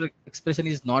 First expression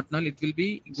is not null. It will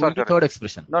be Sorry, going to sorry. third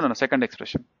expression. No, second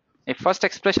expression. If first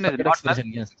expression is Third not null,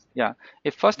 expression. Yes. yeah.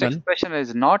 If first Null. expression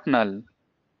is not null,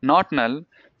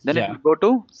 then it Yeah. will go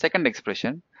to second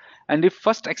expression. And if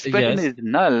first expression Yes. is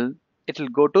null, it will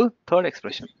go to third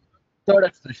expression. Third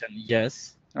expression.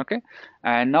 Yes. Okay.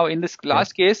 And now in this Yes.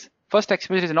 last case, first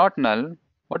expression is not null.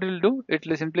 What it will do? It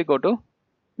will simply go to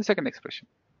the second expression.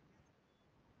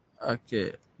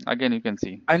 Okay. Again, you can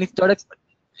see. And if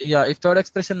yeah, if third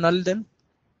expression null, then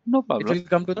No it problem. will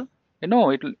come to the. No,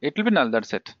 it will be null.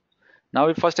 That's it. Now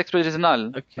if first expression is null,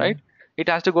 Okay. right? It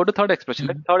has to go to third expression.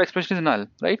 Hmm. Right? Third expression is null,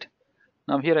 right?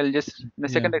 Now here I'll just, the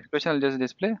Yeah. second expression I'll just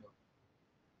display.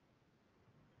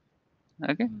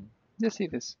 Okay. Hmm. Just see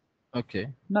this. Okay.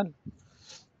 Null.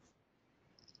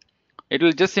 It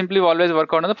will just simply always work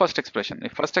out on the first expression.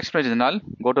 If first expression is null,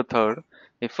 go to third.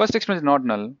 If first expression is not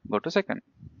null, go to second.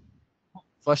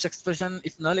 First expression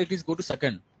if null, it is go to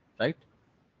second, right?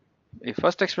 If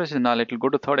first expression is null, it will go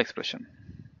to third expression.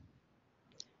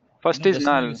 First No, is just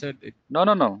now you null. said it.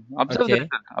 No. Observe the Okay.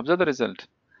 result. Observe the result.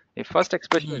 If first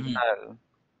expression is Hmm. null,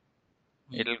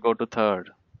 Hmm. it will go to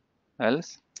third.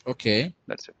 Else, Okay.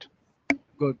 that's it.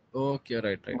 Good. Okay.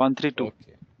 Right. Right. 1, 3, 2.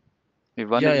 Okay. If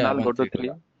 1 Yeah. is Yeah. null, go One to three two. 3.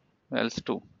 Yeah. Else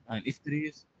 2. And if three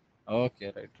is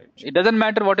okay. Right. Right. It doesn't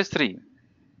matter what is 3.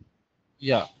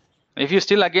 Yeah. If you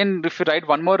still again, if you write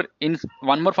one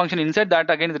more function inside that,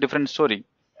 again is a different story.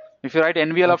 If you write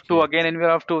NVL of 2, Okay. again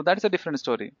NVL of 2, that's a different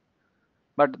story.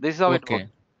 But this is how it works. Okay.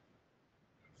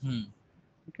 Hmm.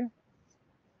 Okay.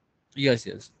 Yes.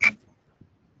 Yes.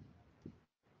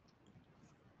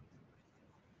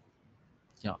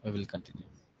 Yeah. I will continue.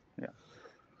 Yeah.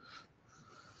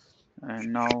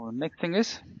 And now next thing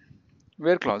is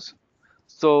where clause.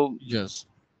 So Yes.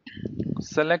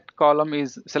 select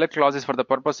clause is for the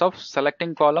purpose of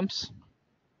selecting columns.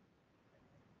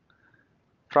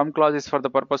 From clause is for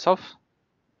the purpose of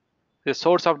the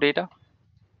source of data,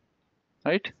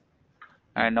 right?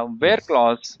 And now where Yes.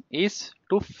 clause is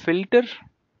to filter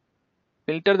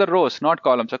the rows, not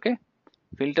columns. Okay,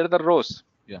 filter the rows.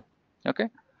 Yeah. Okay.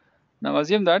 Now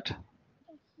assume that,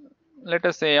 let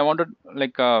us say I want to,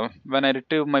 like, when I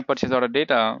retrieve my purchase order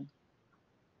data,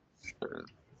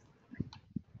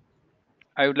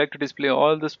 I would like to display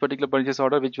all this particular purchase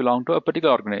order which belong to a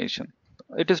particular organization.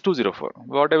 It is 204.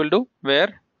 What I will do,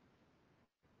 where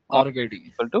of Org-ID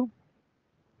equal to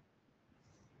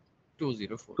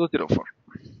 204. 204,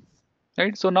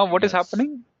 right? So now what is Yes.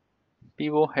 happening?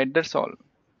 PO headers all.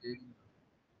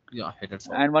 Yeah, headers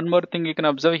all. And one more thing you can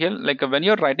observe here, like when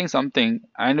you're writing something,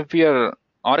 and if your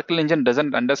Oracle engine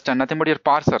doesn't understand nothing but your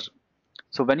parser.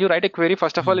 So when you write a query,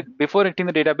 first of all, Hmm. before entering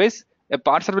the database, a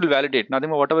parser will validate nothing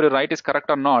but whatever you write is correct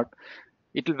or not.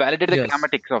 It will validate the Yes.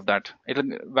 grammatics of that. It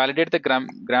will validate the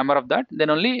grammar of that. Then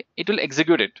only it will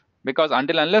execute it. Because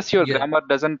unless your Yeah. grammar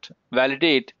doesn't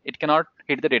validate, it cannot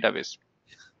hit the database.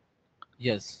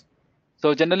 Yes.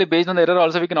 So generally, based on the error,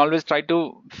 also we can always try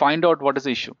to find out what is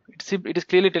the issue. It is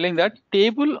clearly telling that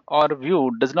table or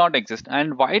view does not exist.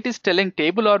 And why it is telling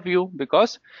table or view?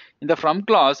 Because in the from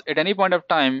clause, at any point of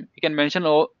time, you can mention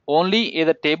only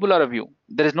either table or a view.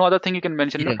 There is no other thing you can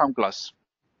mention in the Yeah. from clause.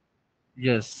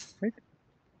 Yes. Right?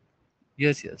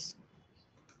 Yes. Yes.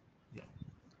 Yeah.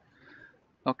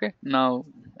 Okay. Now,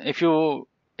 if you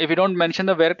don't mention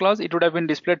the where clause, it would have been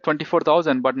displayed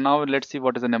 24,000. But now let's see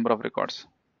what is the number of records.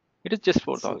 It is just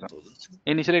 4,000. 4,000.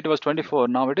 Initially it was Yeah. 24.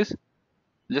 Now it is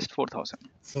just 4,000.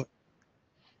 So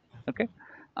Okay.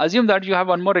 Assume that you have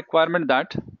one more requirement,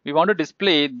 that we want to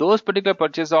display those particular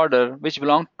purchase order which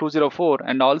belong to 204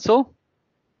 and also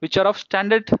which are of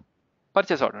standard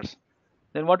purchase orders.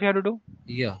 Then what you have to do?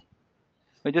 yeah,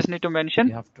 We just need to we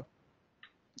mention have to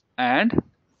and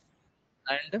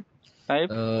and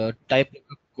type. type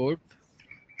a code,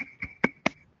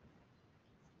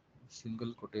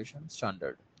 single quotation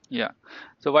standard. Yeah.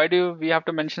 So why do we have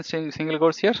to mention single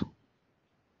quotes here?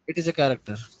 It is a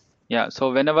character. Yeah.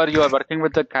 So whenever you are working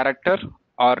with the character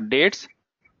or dates,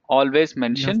 always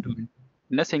You have mention to.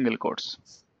 in a single quotes.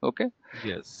 Okay.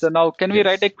 So Yes. now can we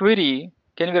write a Yes. query?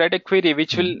 Can we write a query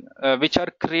which Hmm. will which are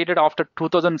created after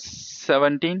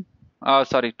 2017?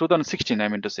 Sorry, 2016. I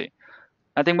mean to say.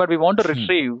 Nothing but we want to Hmm.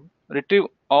 retrieve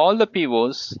all the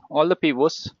POs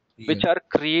Yeah.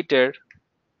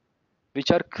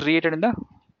 which are created in the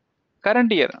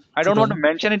current year. I don't want to 2000.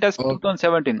 mention it as Okay.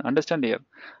 2017. Understand here?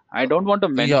 I don't want to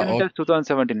Yeah. mention it Okay. as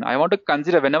 2017. I want to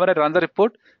consider whenever I run the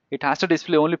report, it has to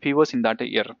display only POs in that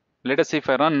year. Let us say if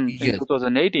I run in Yes.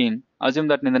 2018, assume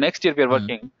that in the next year we are Hmm.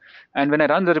 working, and when I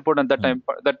run the report at Hmm.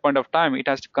 that point of time, it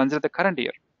has to consider the current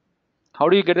year. How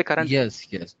do you get the current year? Yes.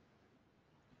 Yes.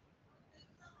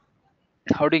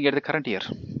 How do you get the current year?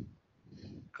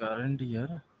 Current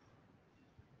year.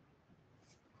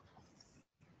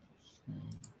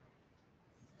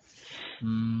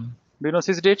 Hmm. Do you know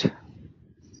sys date?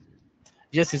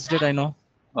 Yes, it's did I know.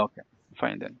 Okay,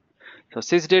 fine then. So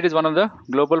sysdate is one of the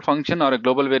global function or a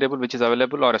global variable which is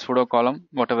available, or a pseudo column,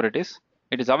 whatever it is.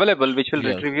 It is available, which will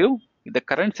Yes. retrieve you the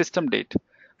current system date.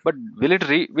 But will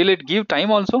it give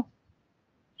time also?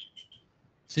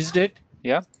 Sysdate.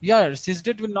 Yeah. Yeah,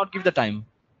 Sysdate will not give the time.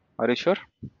 Are you sure?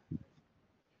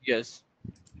 Yes.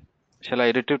 Shall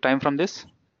I retrieve time from this?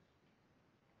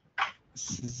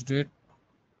 Sysdate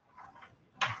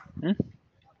Hmm?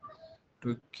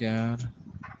 to care.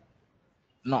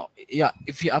 No. Yeah.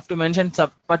 If you have to mention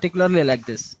particularly like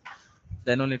this,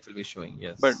 then only it will be showing.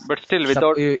 Yes. But still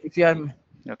without. If you are.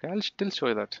 Okay, I'll still show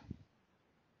you that.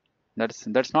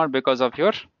 That's not because of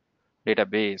your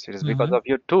database. It is because Mm-hmm. of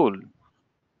your tool.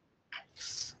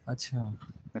 Acha.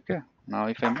 Okay. Now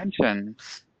if I mention,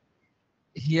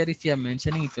 Here, if you are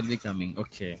mentioning, it will be coming.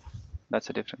 Okay. that's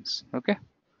the difference. Okay.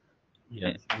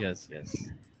 Yes. Yes.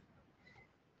 Yes.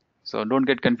 So don't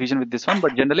get confusion with this one.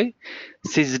 But generally,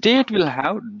 sysdate will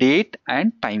have date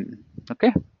and time.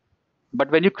 Okay.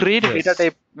 But when you create a data Yes.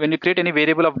 type, when you create any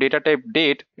variable of data type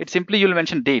date, it simply you'll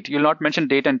mention date. You'll not mention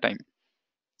date and time.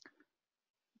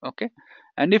 Okay.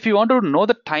 And if you want to know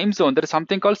the time zone, there is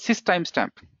something called sys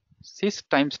timestamp. Sys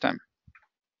timestamp,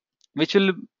 which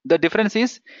will, the difference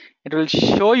is it will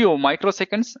show you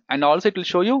microseconds and also it will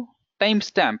show you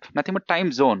timestamp. Nothing but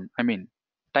time zone. I mean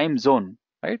time zone,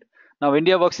 right? Now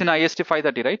India works in IST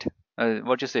 530, right?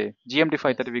 What you say? GMT Yes.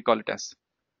 530 we call it as.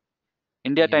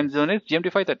 India time Yes. zone is GMT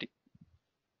 530.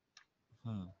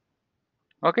 Hmm.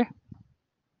 Okay.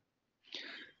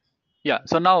 Yeah.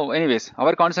 So now, anyways,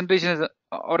 our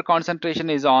concentration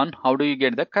is on how do you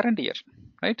get the current year,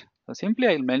 right? So simply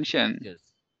I'll mention Yes.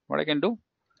 what I can do.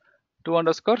 To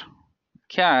underscore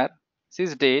char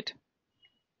sys date,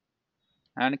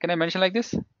 and can I mention like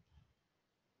this?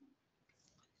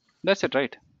 That's it,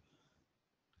 right?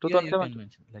 Yeah, you can 2017.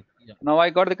 mention like yeah. Now I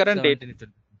got the current date. 17 to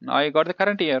Now I got the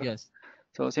current year. yes.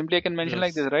 So simply I can mention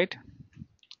like Yes. this, right?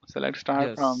 So let's start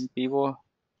Yes. from pivot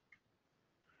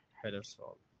Header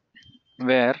solve.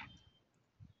 where,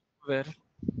 Where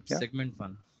yeah, segment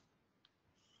 1.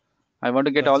 I want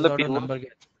to get all Purchase the order pivot. number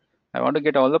get. I want to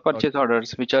get all the purchase Okay.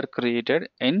 orders which are created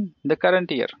in the current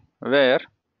year. Where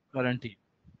Current year.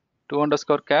 to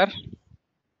underscore char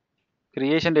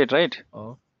creation date, right?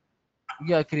 Oh.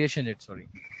 Yeah, creation date, sorry.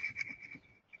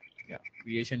 Yeah.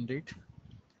 Creation date.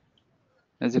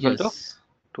 Is equal Yes.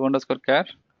 to underscore char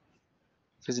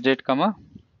sys date, comma,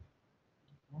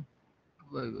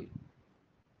 Wait.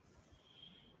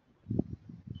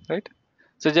 right?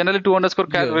 So generally two underscore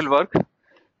char Yes. will work.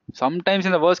 Sometimes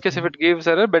in the worst case, if Mhm. it gives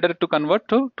error, better to convert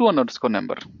to two underscore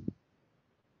number.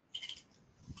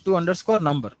 To underscore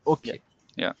number. Yeah. Okay.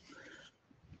 Yeah.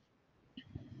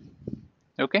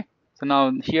 Okay. So now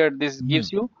here this Hmm.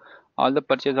 gives you all the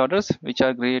purchase orders which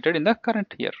are created in the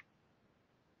current year.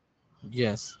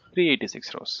 Yes.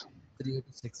 386 rows.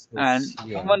 386 And rows.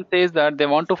 Yeah. someone says that they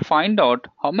want to find out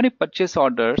how many purchase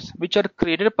orders which are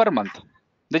created per month.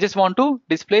 They just want to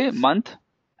display month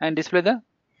and display the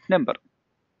number.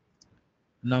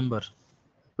 Number.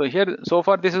 So here, so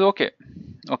far this is okay.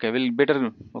 Okay, we'll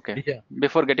better, okay. Yeah.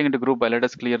 Before getting into group by, let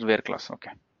us clear where clause.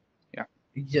 Okay. Yeah.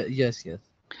 Yes. Yes.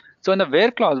 So in the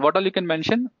where clause, what all you can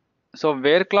mention? So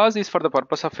where clause is for the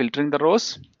purpose of filtering the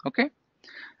rows. Okay.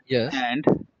 Yes. And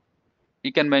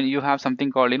you have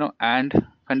something called, and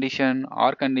condition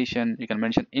or condition. You can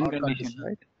mention in Or condition, condition.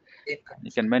 right? In You can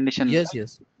condition. mention Yes.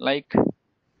 Yes. like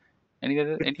any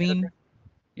other thing. Between.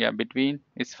 Yeah, between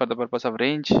is for the purpose of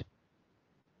range.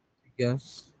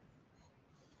 Yes.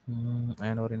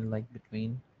 And or in like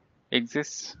between.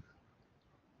 Exists.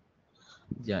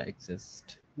 Yeah.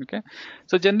 Exist. Okay.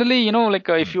 So generally, like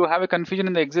if Hmm. you have a confusion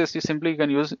in the exist, you simply can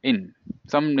use in.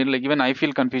 Some like even I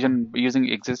feel confusion using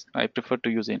exist. I prefer to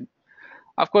use in.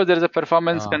 Of course, there is a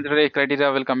performance Ah.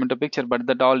 criteria will come into picture, but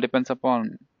that all depends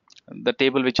upon the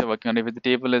table which you're working on. If the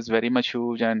table is very much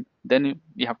huge, and then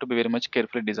you have to be very much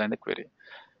carefully design the query.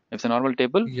 If it's a normal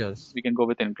table, Yes. we can go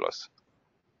with in clause,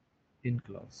 In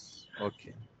clause.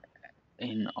 Okay.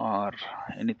 in or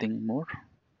anything more.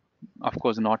 Of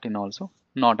course, not in also.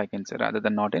 Not I can say rather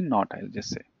than not in, not I'll just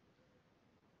say.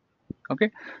 Okay.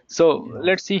 So Yeah.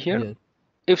 let's see here. Yes.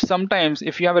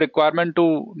 If you have a requirement to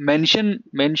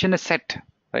mention a set,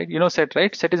 right? Set,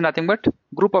 right? Set is nothing but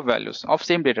group of values of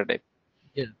same data type.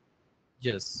 Yeah.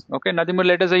 Yes. Okay, nothing but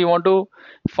let us say you want to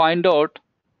find out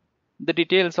the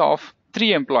details of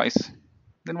 3 employees.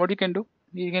 Then what you can do?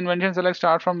 You can mention select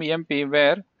start from EMP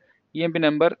where EMP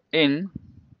number in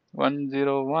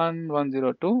 101,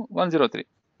 102, 103.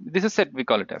 This is set we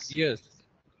call it as. Yes.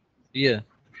 Yeah.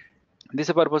 This is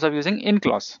the purpose of using in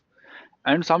clause.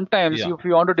 And sometimes Yeah. if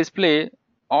you want to display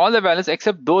all the values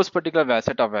except those particular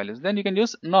set of values, then you can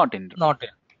use not in. Not in.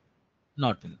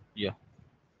 Not in. Yeah.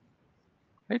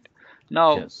 Right? Now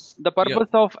Yes. the Yeah.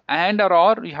 purpose of and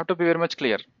or you have to be very much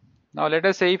clear. Now let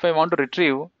us say if I want to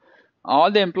retrieve all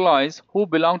the employees who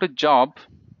belong to job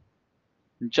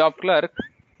clerk,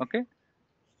 okay,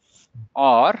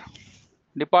 or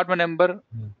department number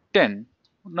Hmm. 10.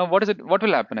 Now what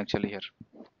will happen actually here?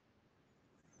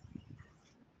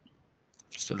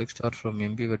 Select start from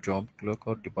MP with job clerk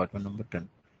or department number 10.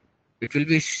 It will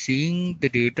be seeing the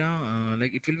data,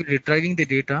 like it will be retrieving the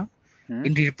data Hmm?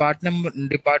 in the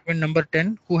department number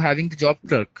 10 who having the job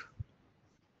clerk.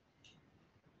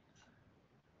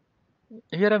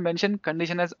 Here I mentioned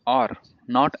condition as or,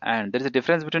 not and. There is a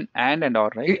difference between and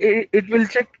or, right? It will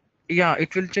check, yeah,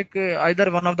 it will check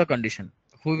either one of the condition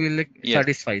who will like Yes.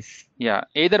 satisfies. Yeah.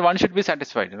 Either one should be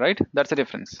satisfied, right? That's the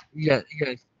difference. Yeah,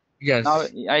 yes, Now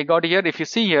yes. I got here. If you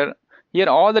see here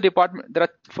all the department there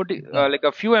are 40 Hmm. like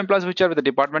a few employees which are with the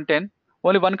department 10.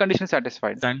 Only one condition is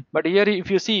satisfied. 10. But here if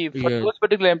you see for Yes, those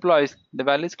particular employees, the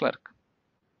value is clerk,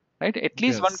 right? At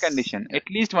least one yes, condition. yeah. At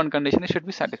least one condition should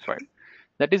be satisfied.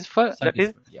 That is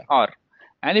Satisfied, yeah. or.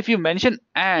 And if you mention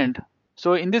and,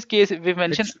 so in this case, if we It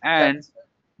mention should be and, satisfied.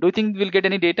 do you think we'll get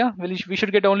any data? We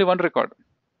should get only one record,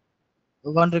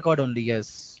 One record only,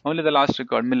 yes. only the last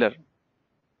record, Miller.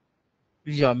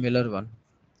 Yeah, Miller one.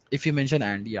 If you mention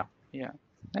and, yeah. Yeah,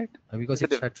 right. Because That's the it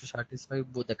difference. had to satisfy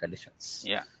both the conditions.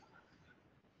 Yeah.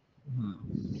 Hmm.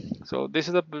 So this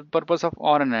is the purpose of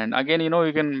or and and. Again,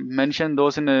 you can mention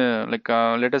those in a, like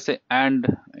let us say and.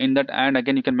 In that and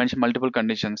again you can mention multiple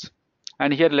conditions.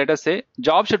 And here let us say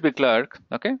job should be clerk.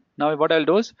 Okay. Now what I'll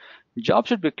do is job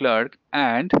should be clerk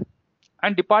and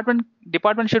department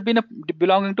should be in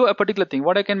belonging to a particular thing.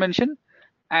 What I can mention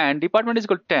and department is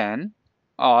equal to 10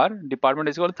 or department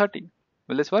is equal to 30.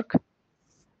 Will this work?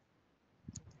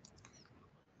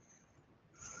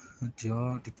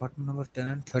 Your department number 10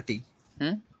 and 30.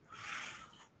 Hmm?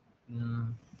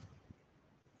 Mm.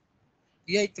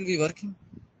 Yeah, it will be working.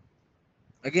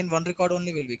 Again, one record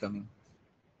only will be coming.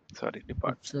 Sorry, Oh,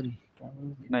 department. sorry.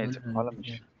 No, it's a column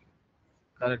issue,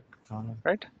 Correct. Column.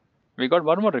 right? We got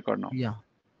one more record now Yeah.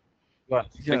 Well,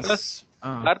 because yes.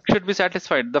 clerk should be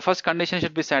satisfied. The first condition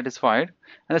should be satisfied,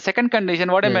 and the second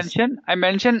condition, what Yes. I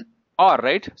mentioned or,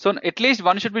 right? So at least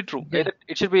one should be true. Yeah. Either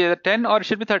it should be either 10 or it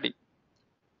should be 30,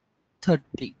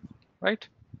 30. right?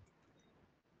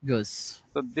 Yes.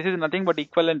 So this is nothing but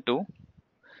equivalent to.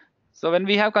 So when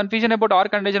we have confusion about or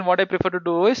condition, what I prefer to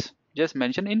do is just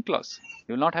mention in clause.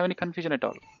 You will not have any confusion at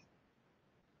all.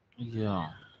 Yeah.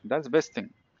 That's the best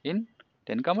thing. In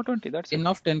 10, 20. That's it.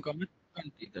 Enough 10, 20.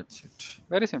 That's it.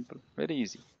 Very simple. Very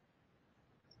easy.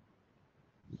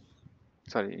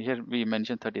 Sorry, here we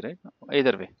mentioned 30, right?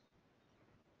 Either way.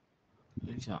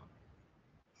 Yeah.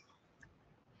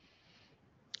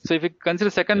 So if you consider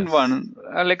second Yes. one,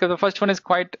 like the first one is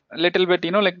quite a little bit,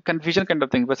 like confusion kind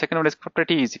of thing, but second one is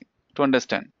pretty easy to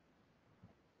understand.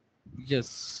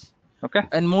 Yes. Okay,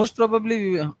 And most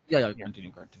probably, yeah. Yeah.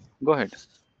 Continue. Go ahead.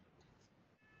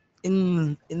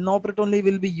 In operate only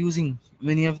will be using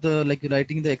many of the like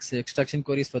writing the extraction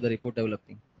queries for the report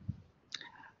developing.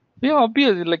 Yeah,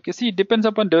 obviously, like you see, it depends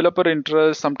upon developer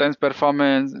interest, sometimes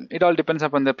performance. It all depends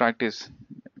upon the practice.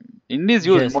 In is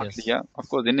used Yes. mostly, Yes. yeah. Of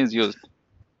course, in is used.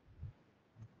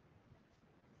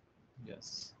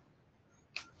 Yes.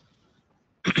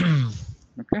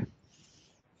 Okay.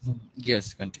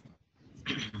 Yes. Continue.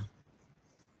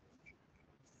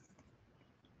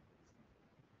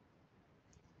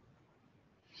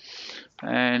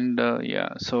 And yeah,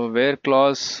 so where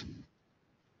clause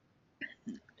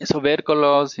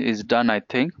is done, I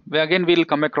think. Again, we'll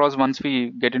come across once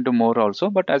we get into more also.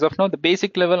 But as of now, the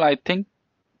basic level, I think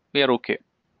we are okay,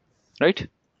 right?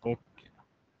 Okay.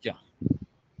 Yeah.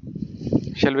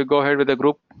 Shall we go ahead with the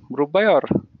group by or?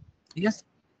 Yes.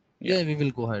 Yeah. Yeah. We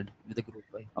will go ahead with the group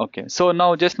by. Okay. So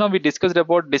now, just now we discussed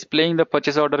about displaying the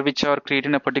purchase order which are created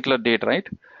in a particular date, right?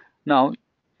 Now,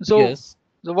 so Yes.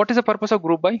 so what is the purpose of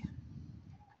group by?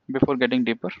 Before getting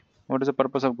deeper, what is the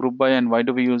purpose of group by and why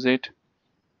do we use it?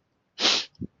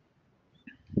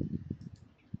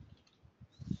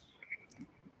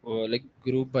 Like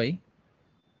group by.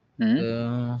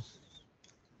 Hmm?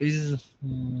 Is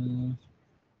mm,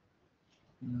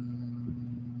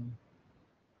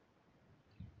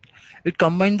 it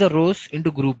combines the rows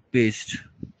into group based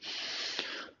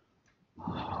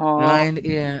and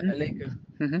like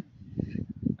mhm.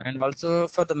 and also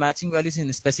for the matching values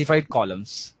in specified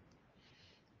columns.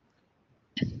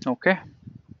 Okay.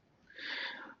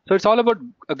 So it's all about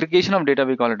aggregation of data.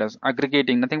 We call it as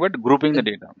aggregating, nothing but grouping the And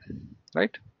data,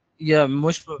 right? yeah,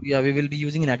 we will be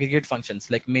using in aggregate functions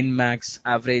like min, max,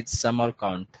 average, sum, or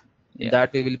count. In Yeah.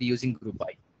 that we will be using group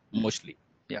by mostly.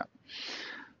 Yeah.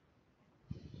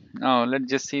 Now let's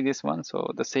just see this one.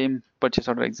 So the same purchase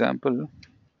order example.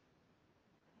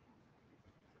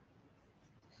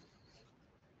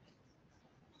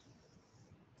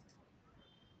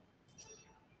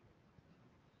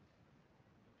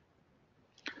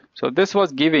 So this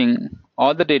was giving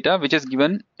all the data which is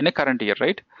given in a current year,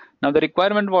 right? Now the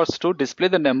requirement was to display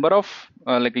the number of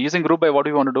like using group by, what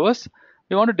we want to do is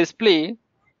we want to display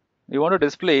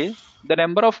the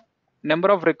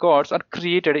number of records are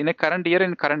created in a current year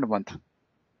in current month.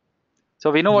 So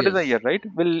we know what is the Yes. year, right?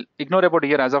 We'll ignore about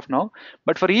year as of now.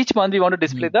 But for each month, we want to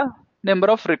display Hmm. the number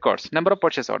of records, number of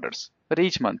purchase orders for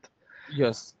each month.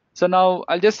 Yes. So now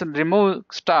I'll just remove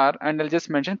star and I'll just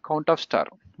mention count of star.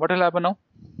 What will happen now?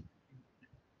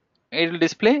 It will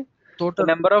display the Total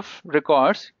number of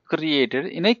records created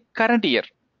in a current year.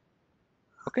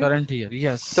 Okay. current year. So,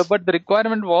 Yes. but the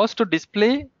requirement was to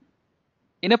display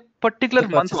in a particular The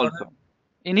month purchase order. also,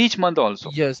 in each month also,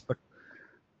 Yes, but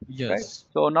right? yes.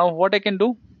 So now what I can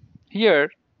do here,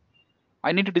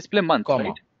 I need to display month, right?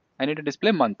 Comma. I need to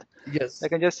display month. I Yes.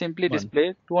 can just simply Month.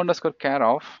 display 2 underscore char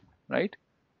of, right?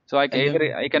 So I can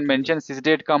either I can mention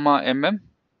sysdate comma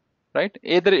right?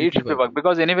 Either it It will should be work. work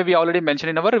because anyway we already mentioned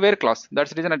in our where clause.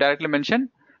 That's the reason I directly mention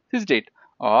sysdate.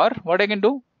 Or what I can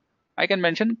do, I can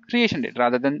mention creation date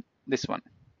rather than this one.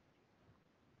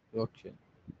 Okay.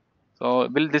 So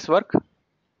will this work?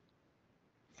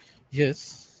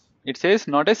 Yes. It says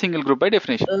not a single group by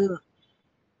definition.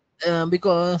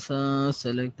 Because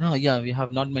select. Oh, yeah, we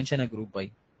have not mentioned a group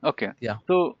by. Okay. Yeah.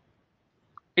 So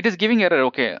it is giving error.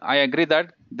 Okay, I agree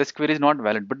that this query is not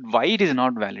valid, but why it is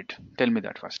not valid? Tell me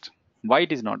that first. Why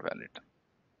it is not valid?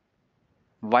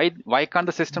 Why can't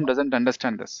the system doesn't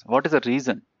understand this? What is the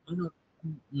reason? Not,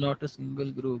 not a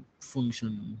single group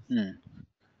function. Hmm.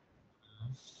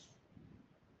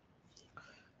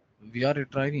 We are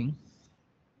retrieving,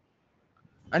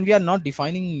 and we are not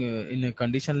defining in a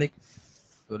condition like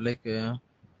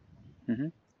Hmm.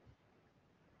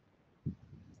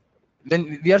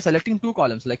 when we are selecting two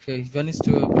columns. Like one is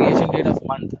to creation date of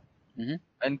month Hmm.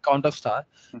 and count of star,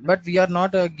 Hmm. but we are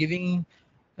not giving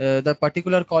the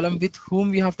particular column with whom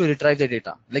we have to retrieve the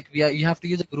data. Like you have to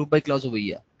use a group by clause over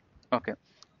here. Okay,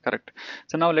 correct.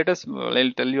 So now let us.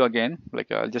 I'll tell you again.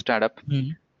 Like I'll just add up.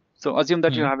 Hmm. So assume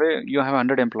that Hmm. you have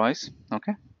 100 employees.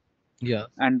 Okay, Yeah.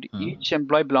 and Hmm. each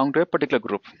employee belong to a particular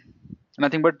group.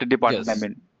 Nothing but the department. I Yes.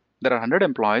 mean, there are 100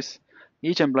 employees.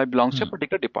 Each employee belongs to a Hmm.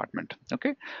 particular department.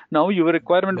 Okay. Now your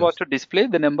requirement was Yes. to display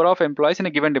the number of employees in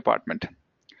a given department.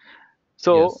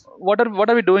 So Yes. what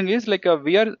are we doing is like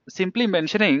we are simply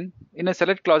mentioning in a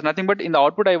select clause nothing but in the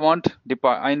output I want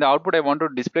to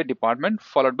display department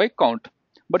followed by count.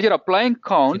 But you're applying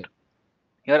Yeah. count.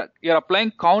 You're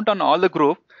applying count on all the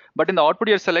group, but in the output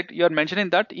you're mentioning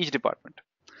that each department.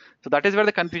 So that is where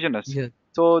the confusion is. Yes.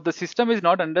 So the system is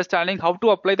not understanding how to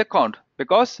apply the count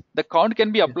because the count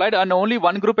can be Yes. applied on only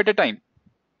one group at a time.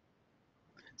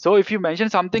 So if you mention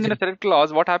something in a Yes. select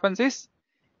clause, what happens is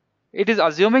it is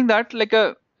assuming that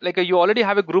you already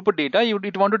have a group of data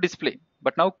it want to display,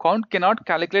 but now count cannot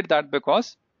calculate that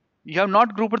because you have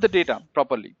not grouped the data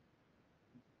properly.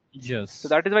 So Yes.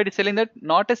 that is why it is telling that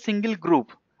not a single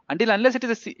group until unless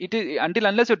until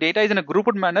unless your data is in a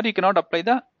grouped manner you cannot apply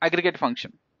the aggregate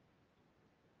function.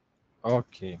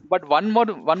 Okay. But one more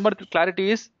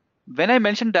clarity is when I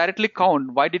mention directly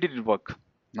count, why did it work?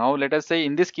 Now let us say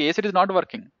in this case it is not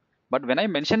working. But when I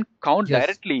mention count Yes.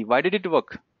 directly, why did it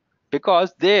work?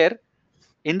 Because there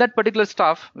in that particular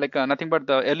stuff, like nothing but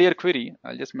the earlier query,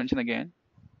 I'll just mention again.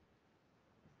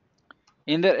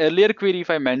 In the earlier query, if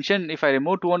I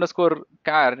remove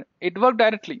 2_char, it worked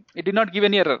directly. It did not give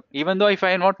any error. Even though if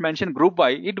I had not mentioned group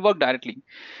by, it worked directly.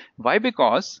 Why?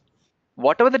 Because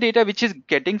whatever the data which is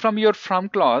getting from your from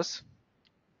clause,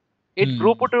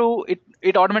 Hmm.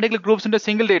 it automatically groups into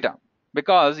single data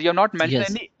because you have not mentioned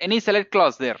Yes. any select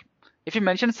clause there. If you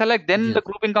mention select, then the Yes.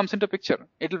 grouping comes into picture.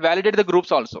 It will validate the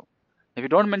groups also. If you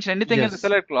don't mention anything in the Yes.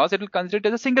 select clause, it will consider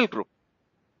it as a single group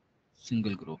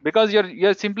Single group. because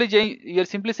you're simply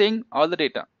saying all the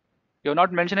data. You have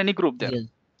not mentioned any group there. Yes.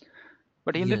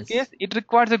 But in this case, Yes. it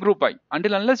requires a group by.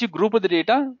 Until unless you group the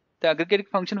data, the aggregate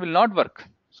function will not work.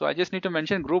 So I just need to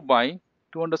mention group by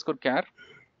 2_char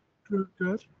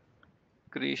Okay.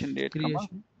 creation date comma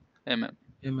Creation.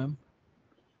 Mm.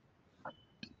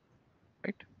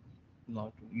 right.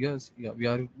 Not. Yes. Yeah. We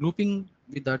are grouping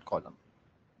with that column.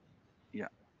 Yeah,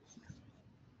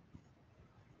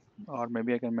 or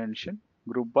maybe I can mention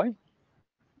group by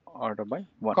order by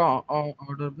one.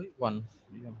 Order by one.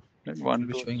 Yeah. Like It will 1,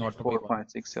 be 2, showing 3, order by 4, one 5,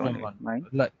 6, 7, from 8, one. 9,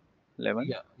 Like. 11.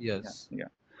 Yeah. Yeah, Yes. yeah.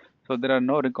 So there are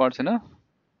no records in a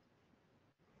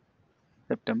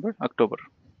September, October.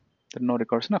 There are no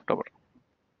records in October.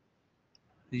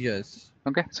 Yes.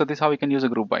 Okay, so this is how we can use a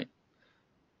group by.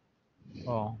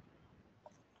 Oh.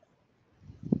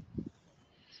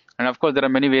 And of course, there are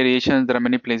many variations. There are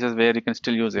many places where you can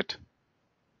still use it.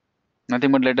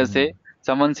 Nothing but let us Hmm. say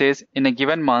someone says in a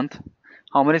given month,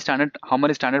 how many standard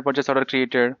purchase order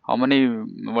created, how many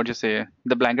what you say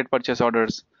the blanket purchase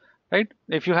orders, right?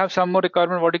 If you have some more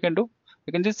requirement, what you can do?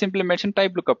 You can just simply mention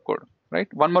type lookup code,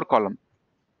 right? One more column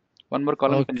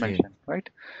you can Okay. mention, right?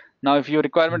 Now, if your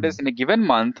requirement Hmm. is in a given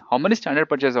month, how many standard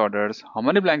purchase orders, how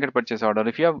many blanket purchase order?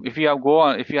 If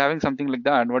you're having something like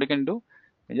that, what you can do?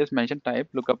 You just mention type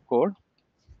lookup code,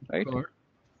 right? Good.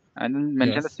 And then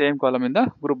mention the Yes. same column in the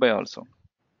group by also.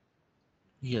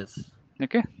 Yes.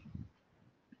 Okay.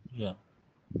 Yeah.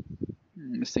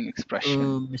 Missing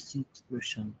expression. Missing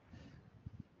expression.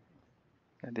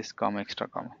 Yeah, this comma, extra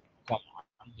comma, Comma.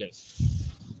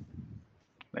 Yes.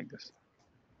 like this.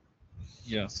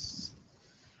 Yes.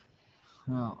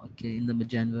 Oh, okay. In the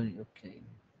January. Okay.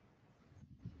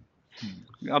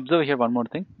 Hmm. Observe here one more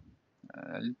thing.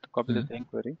 I'll copy the Hmm. same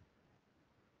query.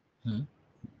 Hmm.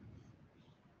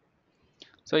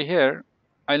 So here,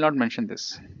 I'll not mention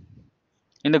this.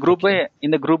 Okay.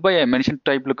 In the group by, I mentioned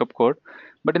type lookup code,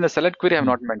 but in the select query, I have Hmm.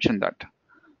 not mentioned that.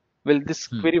 Will this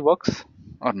Hmm. query works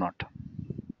or not?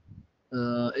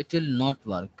 It will not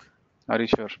work. Are you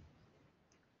sure?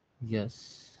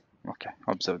 Yes. Okay,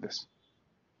 observe this.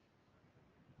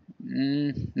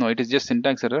 No, it is just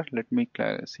syntax error. Let me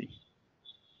see.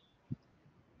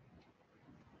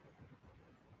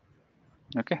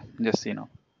 Okay, just see now.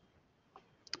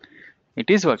 It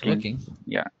is It's working. working.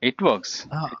 Yeah, it works.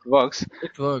 Ah, It works.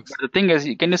 it But works. the thing is,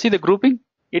 can you see the grouping?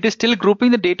 It is still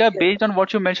grouping the data Yeah. based on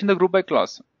what you mentioned the group by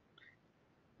clause.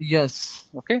 Yes.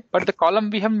 Okay, but the column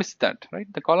we have missed that, right?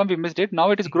 The column we missed it.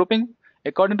 Now it is grouping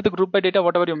according to the group by data,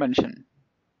 whatever you mentioned.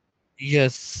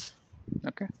 Yes.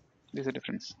 Okay, there's a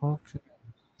difference. Okay.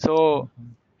 So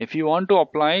Mhm. if you want to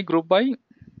apply group by,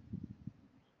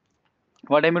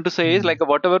 what I mean to say is Hmm. like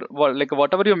whatever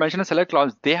you mention in select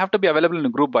clause, they have to be available in a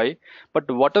group by, but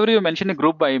whatever you mention in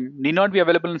group by need not be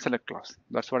available in select clause.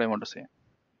 That's what I want to say.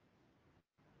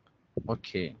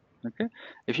 Okay. Okay.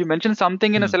 If you mention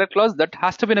something in a Hmm. select clause, that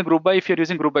has to be in a group by if you're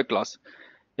using group by clause.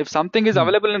 If something is Hmm.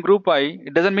 available in group by,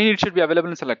 it doesn't mean it should be available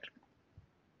in select.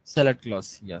 Select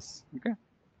clause. Yes. Okay.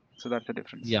 So that's the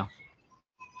difference. Yeah.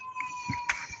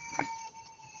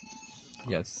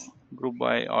 Yes. Group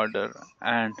by order.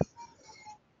 And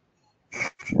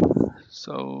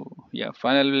so yeah,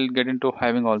 finally we'll get into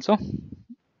having also.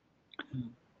 Hmm.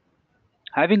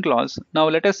 Having clause. Now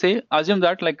let us say, assume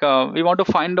that like we want to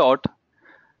find out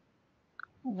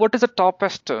what is the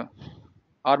toppest,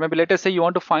 or maybe let us say you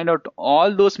want to find out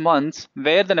all those months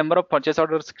where the number of purchase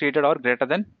orders created are greater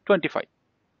than 25.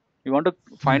 You want to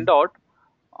Hmm. find out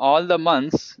all the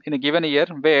months in a given year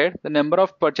where the number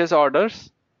of purchase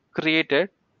orders created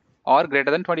are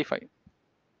greater than 25.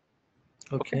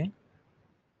 Okay, Okay.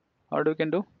 how do we can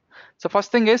do? So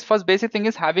first basic thing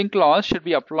is having clause should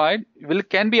be applied,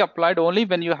 can be applied only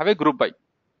when you have a group by.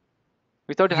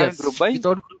 Without having group Yes. by,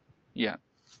 Without group yeah,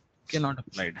 cannot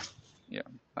applied. yeah,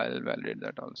 I'll validate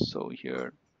that also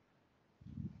here.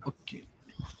 Okay.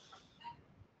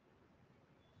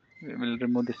 We will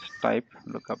remove this type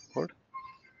lookup code.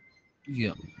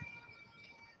 Yeah.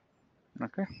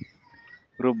 Okay,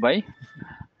 group by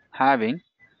having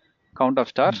count of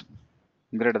Hmm. stars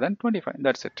greater than 25.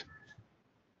 That's it,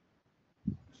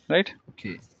 right?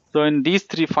 Okay. So in these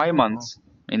five Oh. months,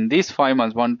 in these 5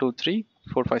 months, 1, 2, 3,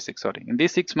 4, 5, 6, sorry, in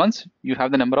these 6 months, you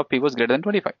have the number of people greater than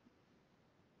 25.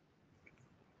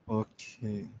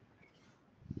 Okay.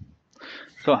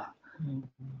 So Hmm.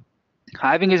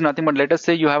 having is nothing but, let us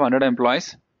say you have 100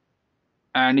 employees,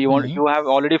 and Hmm. you have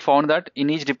already found that in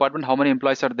each department how many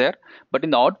employees are there, but in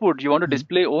the output you want to Hmm.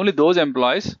 display only those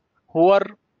employees who are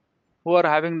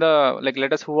having the, like,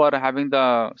 let us who are having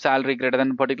the salary greater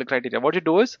than particular criteria. What you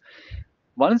do is,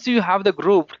 once you have the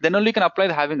group, then only you can apply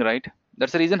the having, right?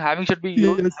 That's the reason having should be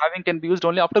used. Yes. Having can be used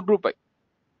only after group by.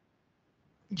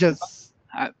 Yes.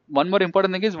 One more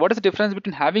important thing is, what is the difference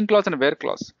between having clause and where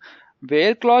clause?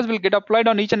 Where clause will get applied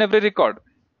on each and every record,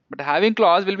 but having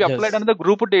clause will be applied on Yes. the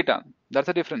group data. That's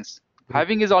the difference. Group.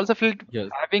 Having is also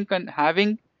Yes.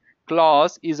 having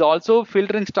clause is also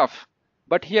filtering stuff,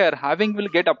 but here having will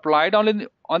get applied only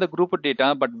on the group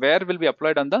data, but where will be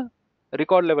applied on the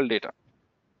record level data.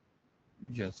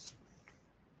 Yes.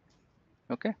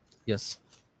 Okay, Yes.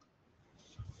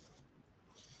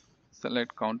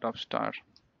 select count of star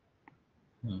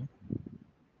Hmm.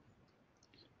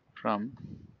 from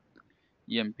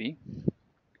EMP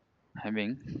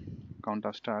having count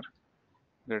of star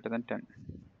greater than 10.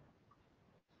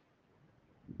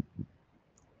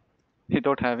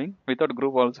 Without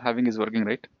group also having is working,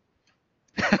 right?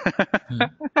 Hmm.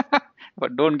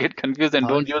 But don't get confused and How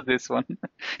don't is use this one.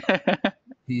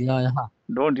 yeah, yeah.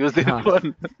 Don't use this Yeah.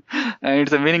 one. And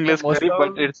it's a Yeah, meaningless most query,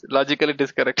 but of it's logically it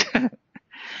is correct.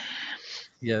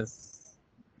 yes.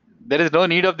 There is no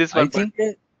need of this I one, but think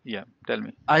yeah, tell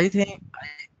me. I think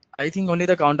I think only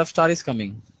the count of star is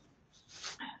coming.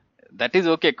 That is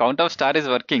okay. Count of star is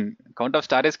working. Count of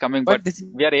star is coming, but But this is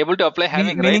we are able to apply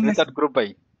having, right, meaningless without group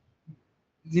by.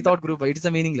 That, without group. It is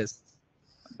a meaningless.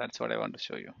 that's what I want to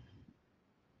show you.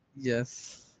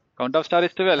 Yes. Count of star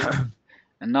is 12.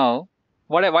 And now,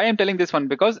 why I'm telling this one,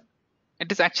 because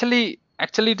it is actually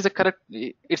it is a correct.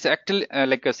 It's actually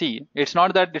like a see. It's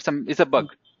not that it's a bug.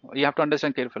 You have to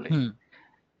understand carefully. Hmm.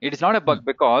 It is not a Hmm. bug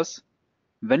because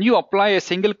when you apply a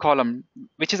single column,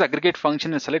 which is aggregate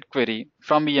function in select query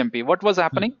from EMP, what was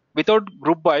Hmm. happening? Without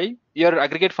group by, your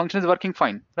aggregate function is working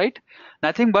fine, right?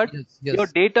 Nothing but Yes. your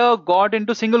Yes. data got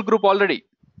into single group already.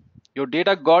 Your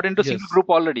data got into single Yes. group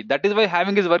already. That is why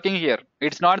having is working here.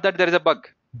 It's not that there is a bug.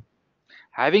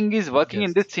 Having is working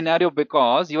in Yes. this scenario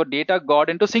because your data got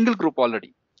into single group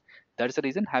already. That's the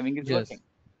reason having is Yes. working.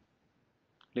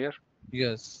 Clear?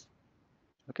 Yes.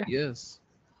 Okay. Yes.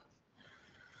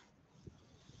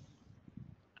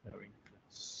 Having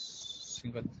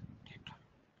single data.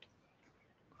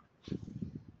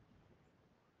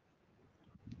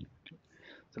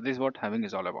 So this is what having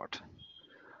is all about.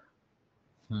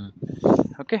 Hmm.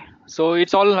 Okay, so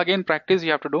it's all again practice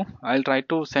you have to do. I'll try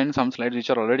to send some slides which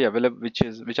are already available, which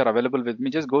are available with me.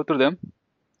 Just go through them.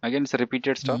 Again, it's a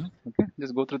repeated stuff. Hmm. Okay,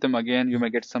 just go through them again. You Hmm. may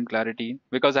get some clarity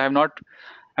because I have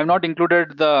not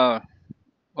included the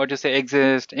what you say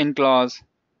exist in clause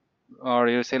or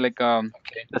you say like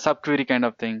Okay. the subquery kind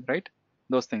of thing, right?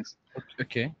 Those things.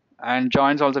 Okay. And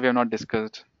joins also we have not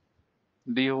discussed.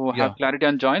 Do you have Yeah. clarity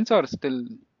on joins or still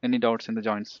any doubts in the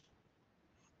joins?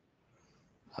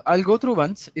 I'll go through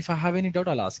once. If I have any doubt,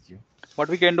 I'll ask you. What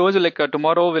we can do is like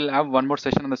tomorrow we'll have one more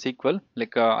session on the SQL,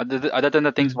 like other than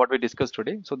the things Hmm. what we discussed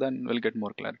today. So then we'll get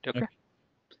more clarity. Okay. Okay.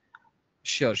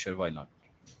 Sure. Sure. Why not?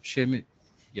 Share me.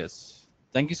 Yes.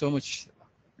 Thank you so much.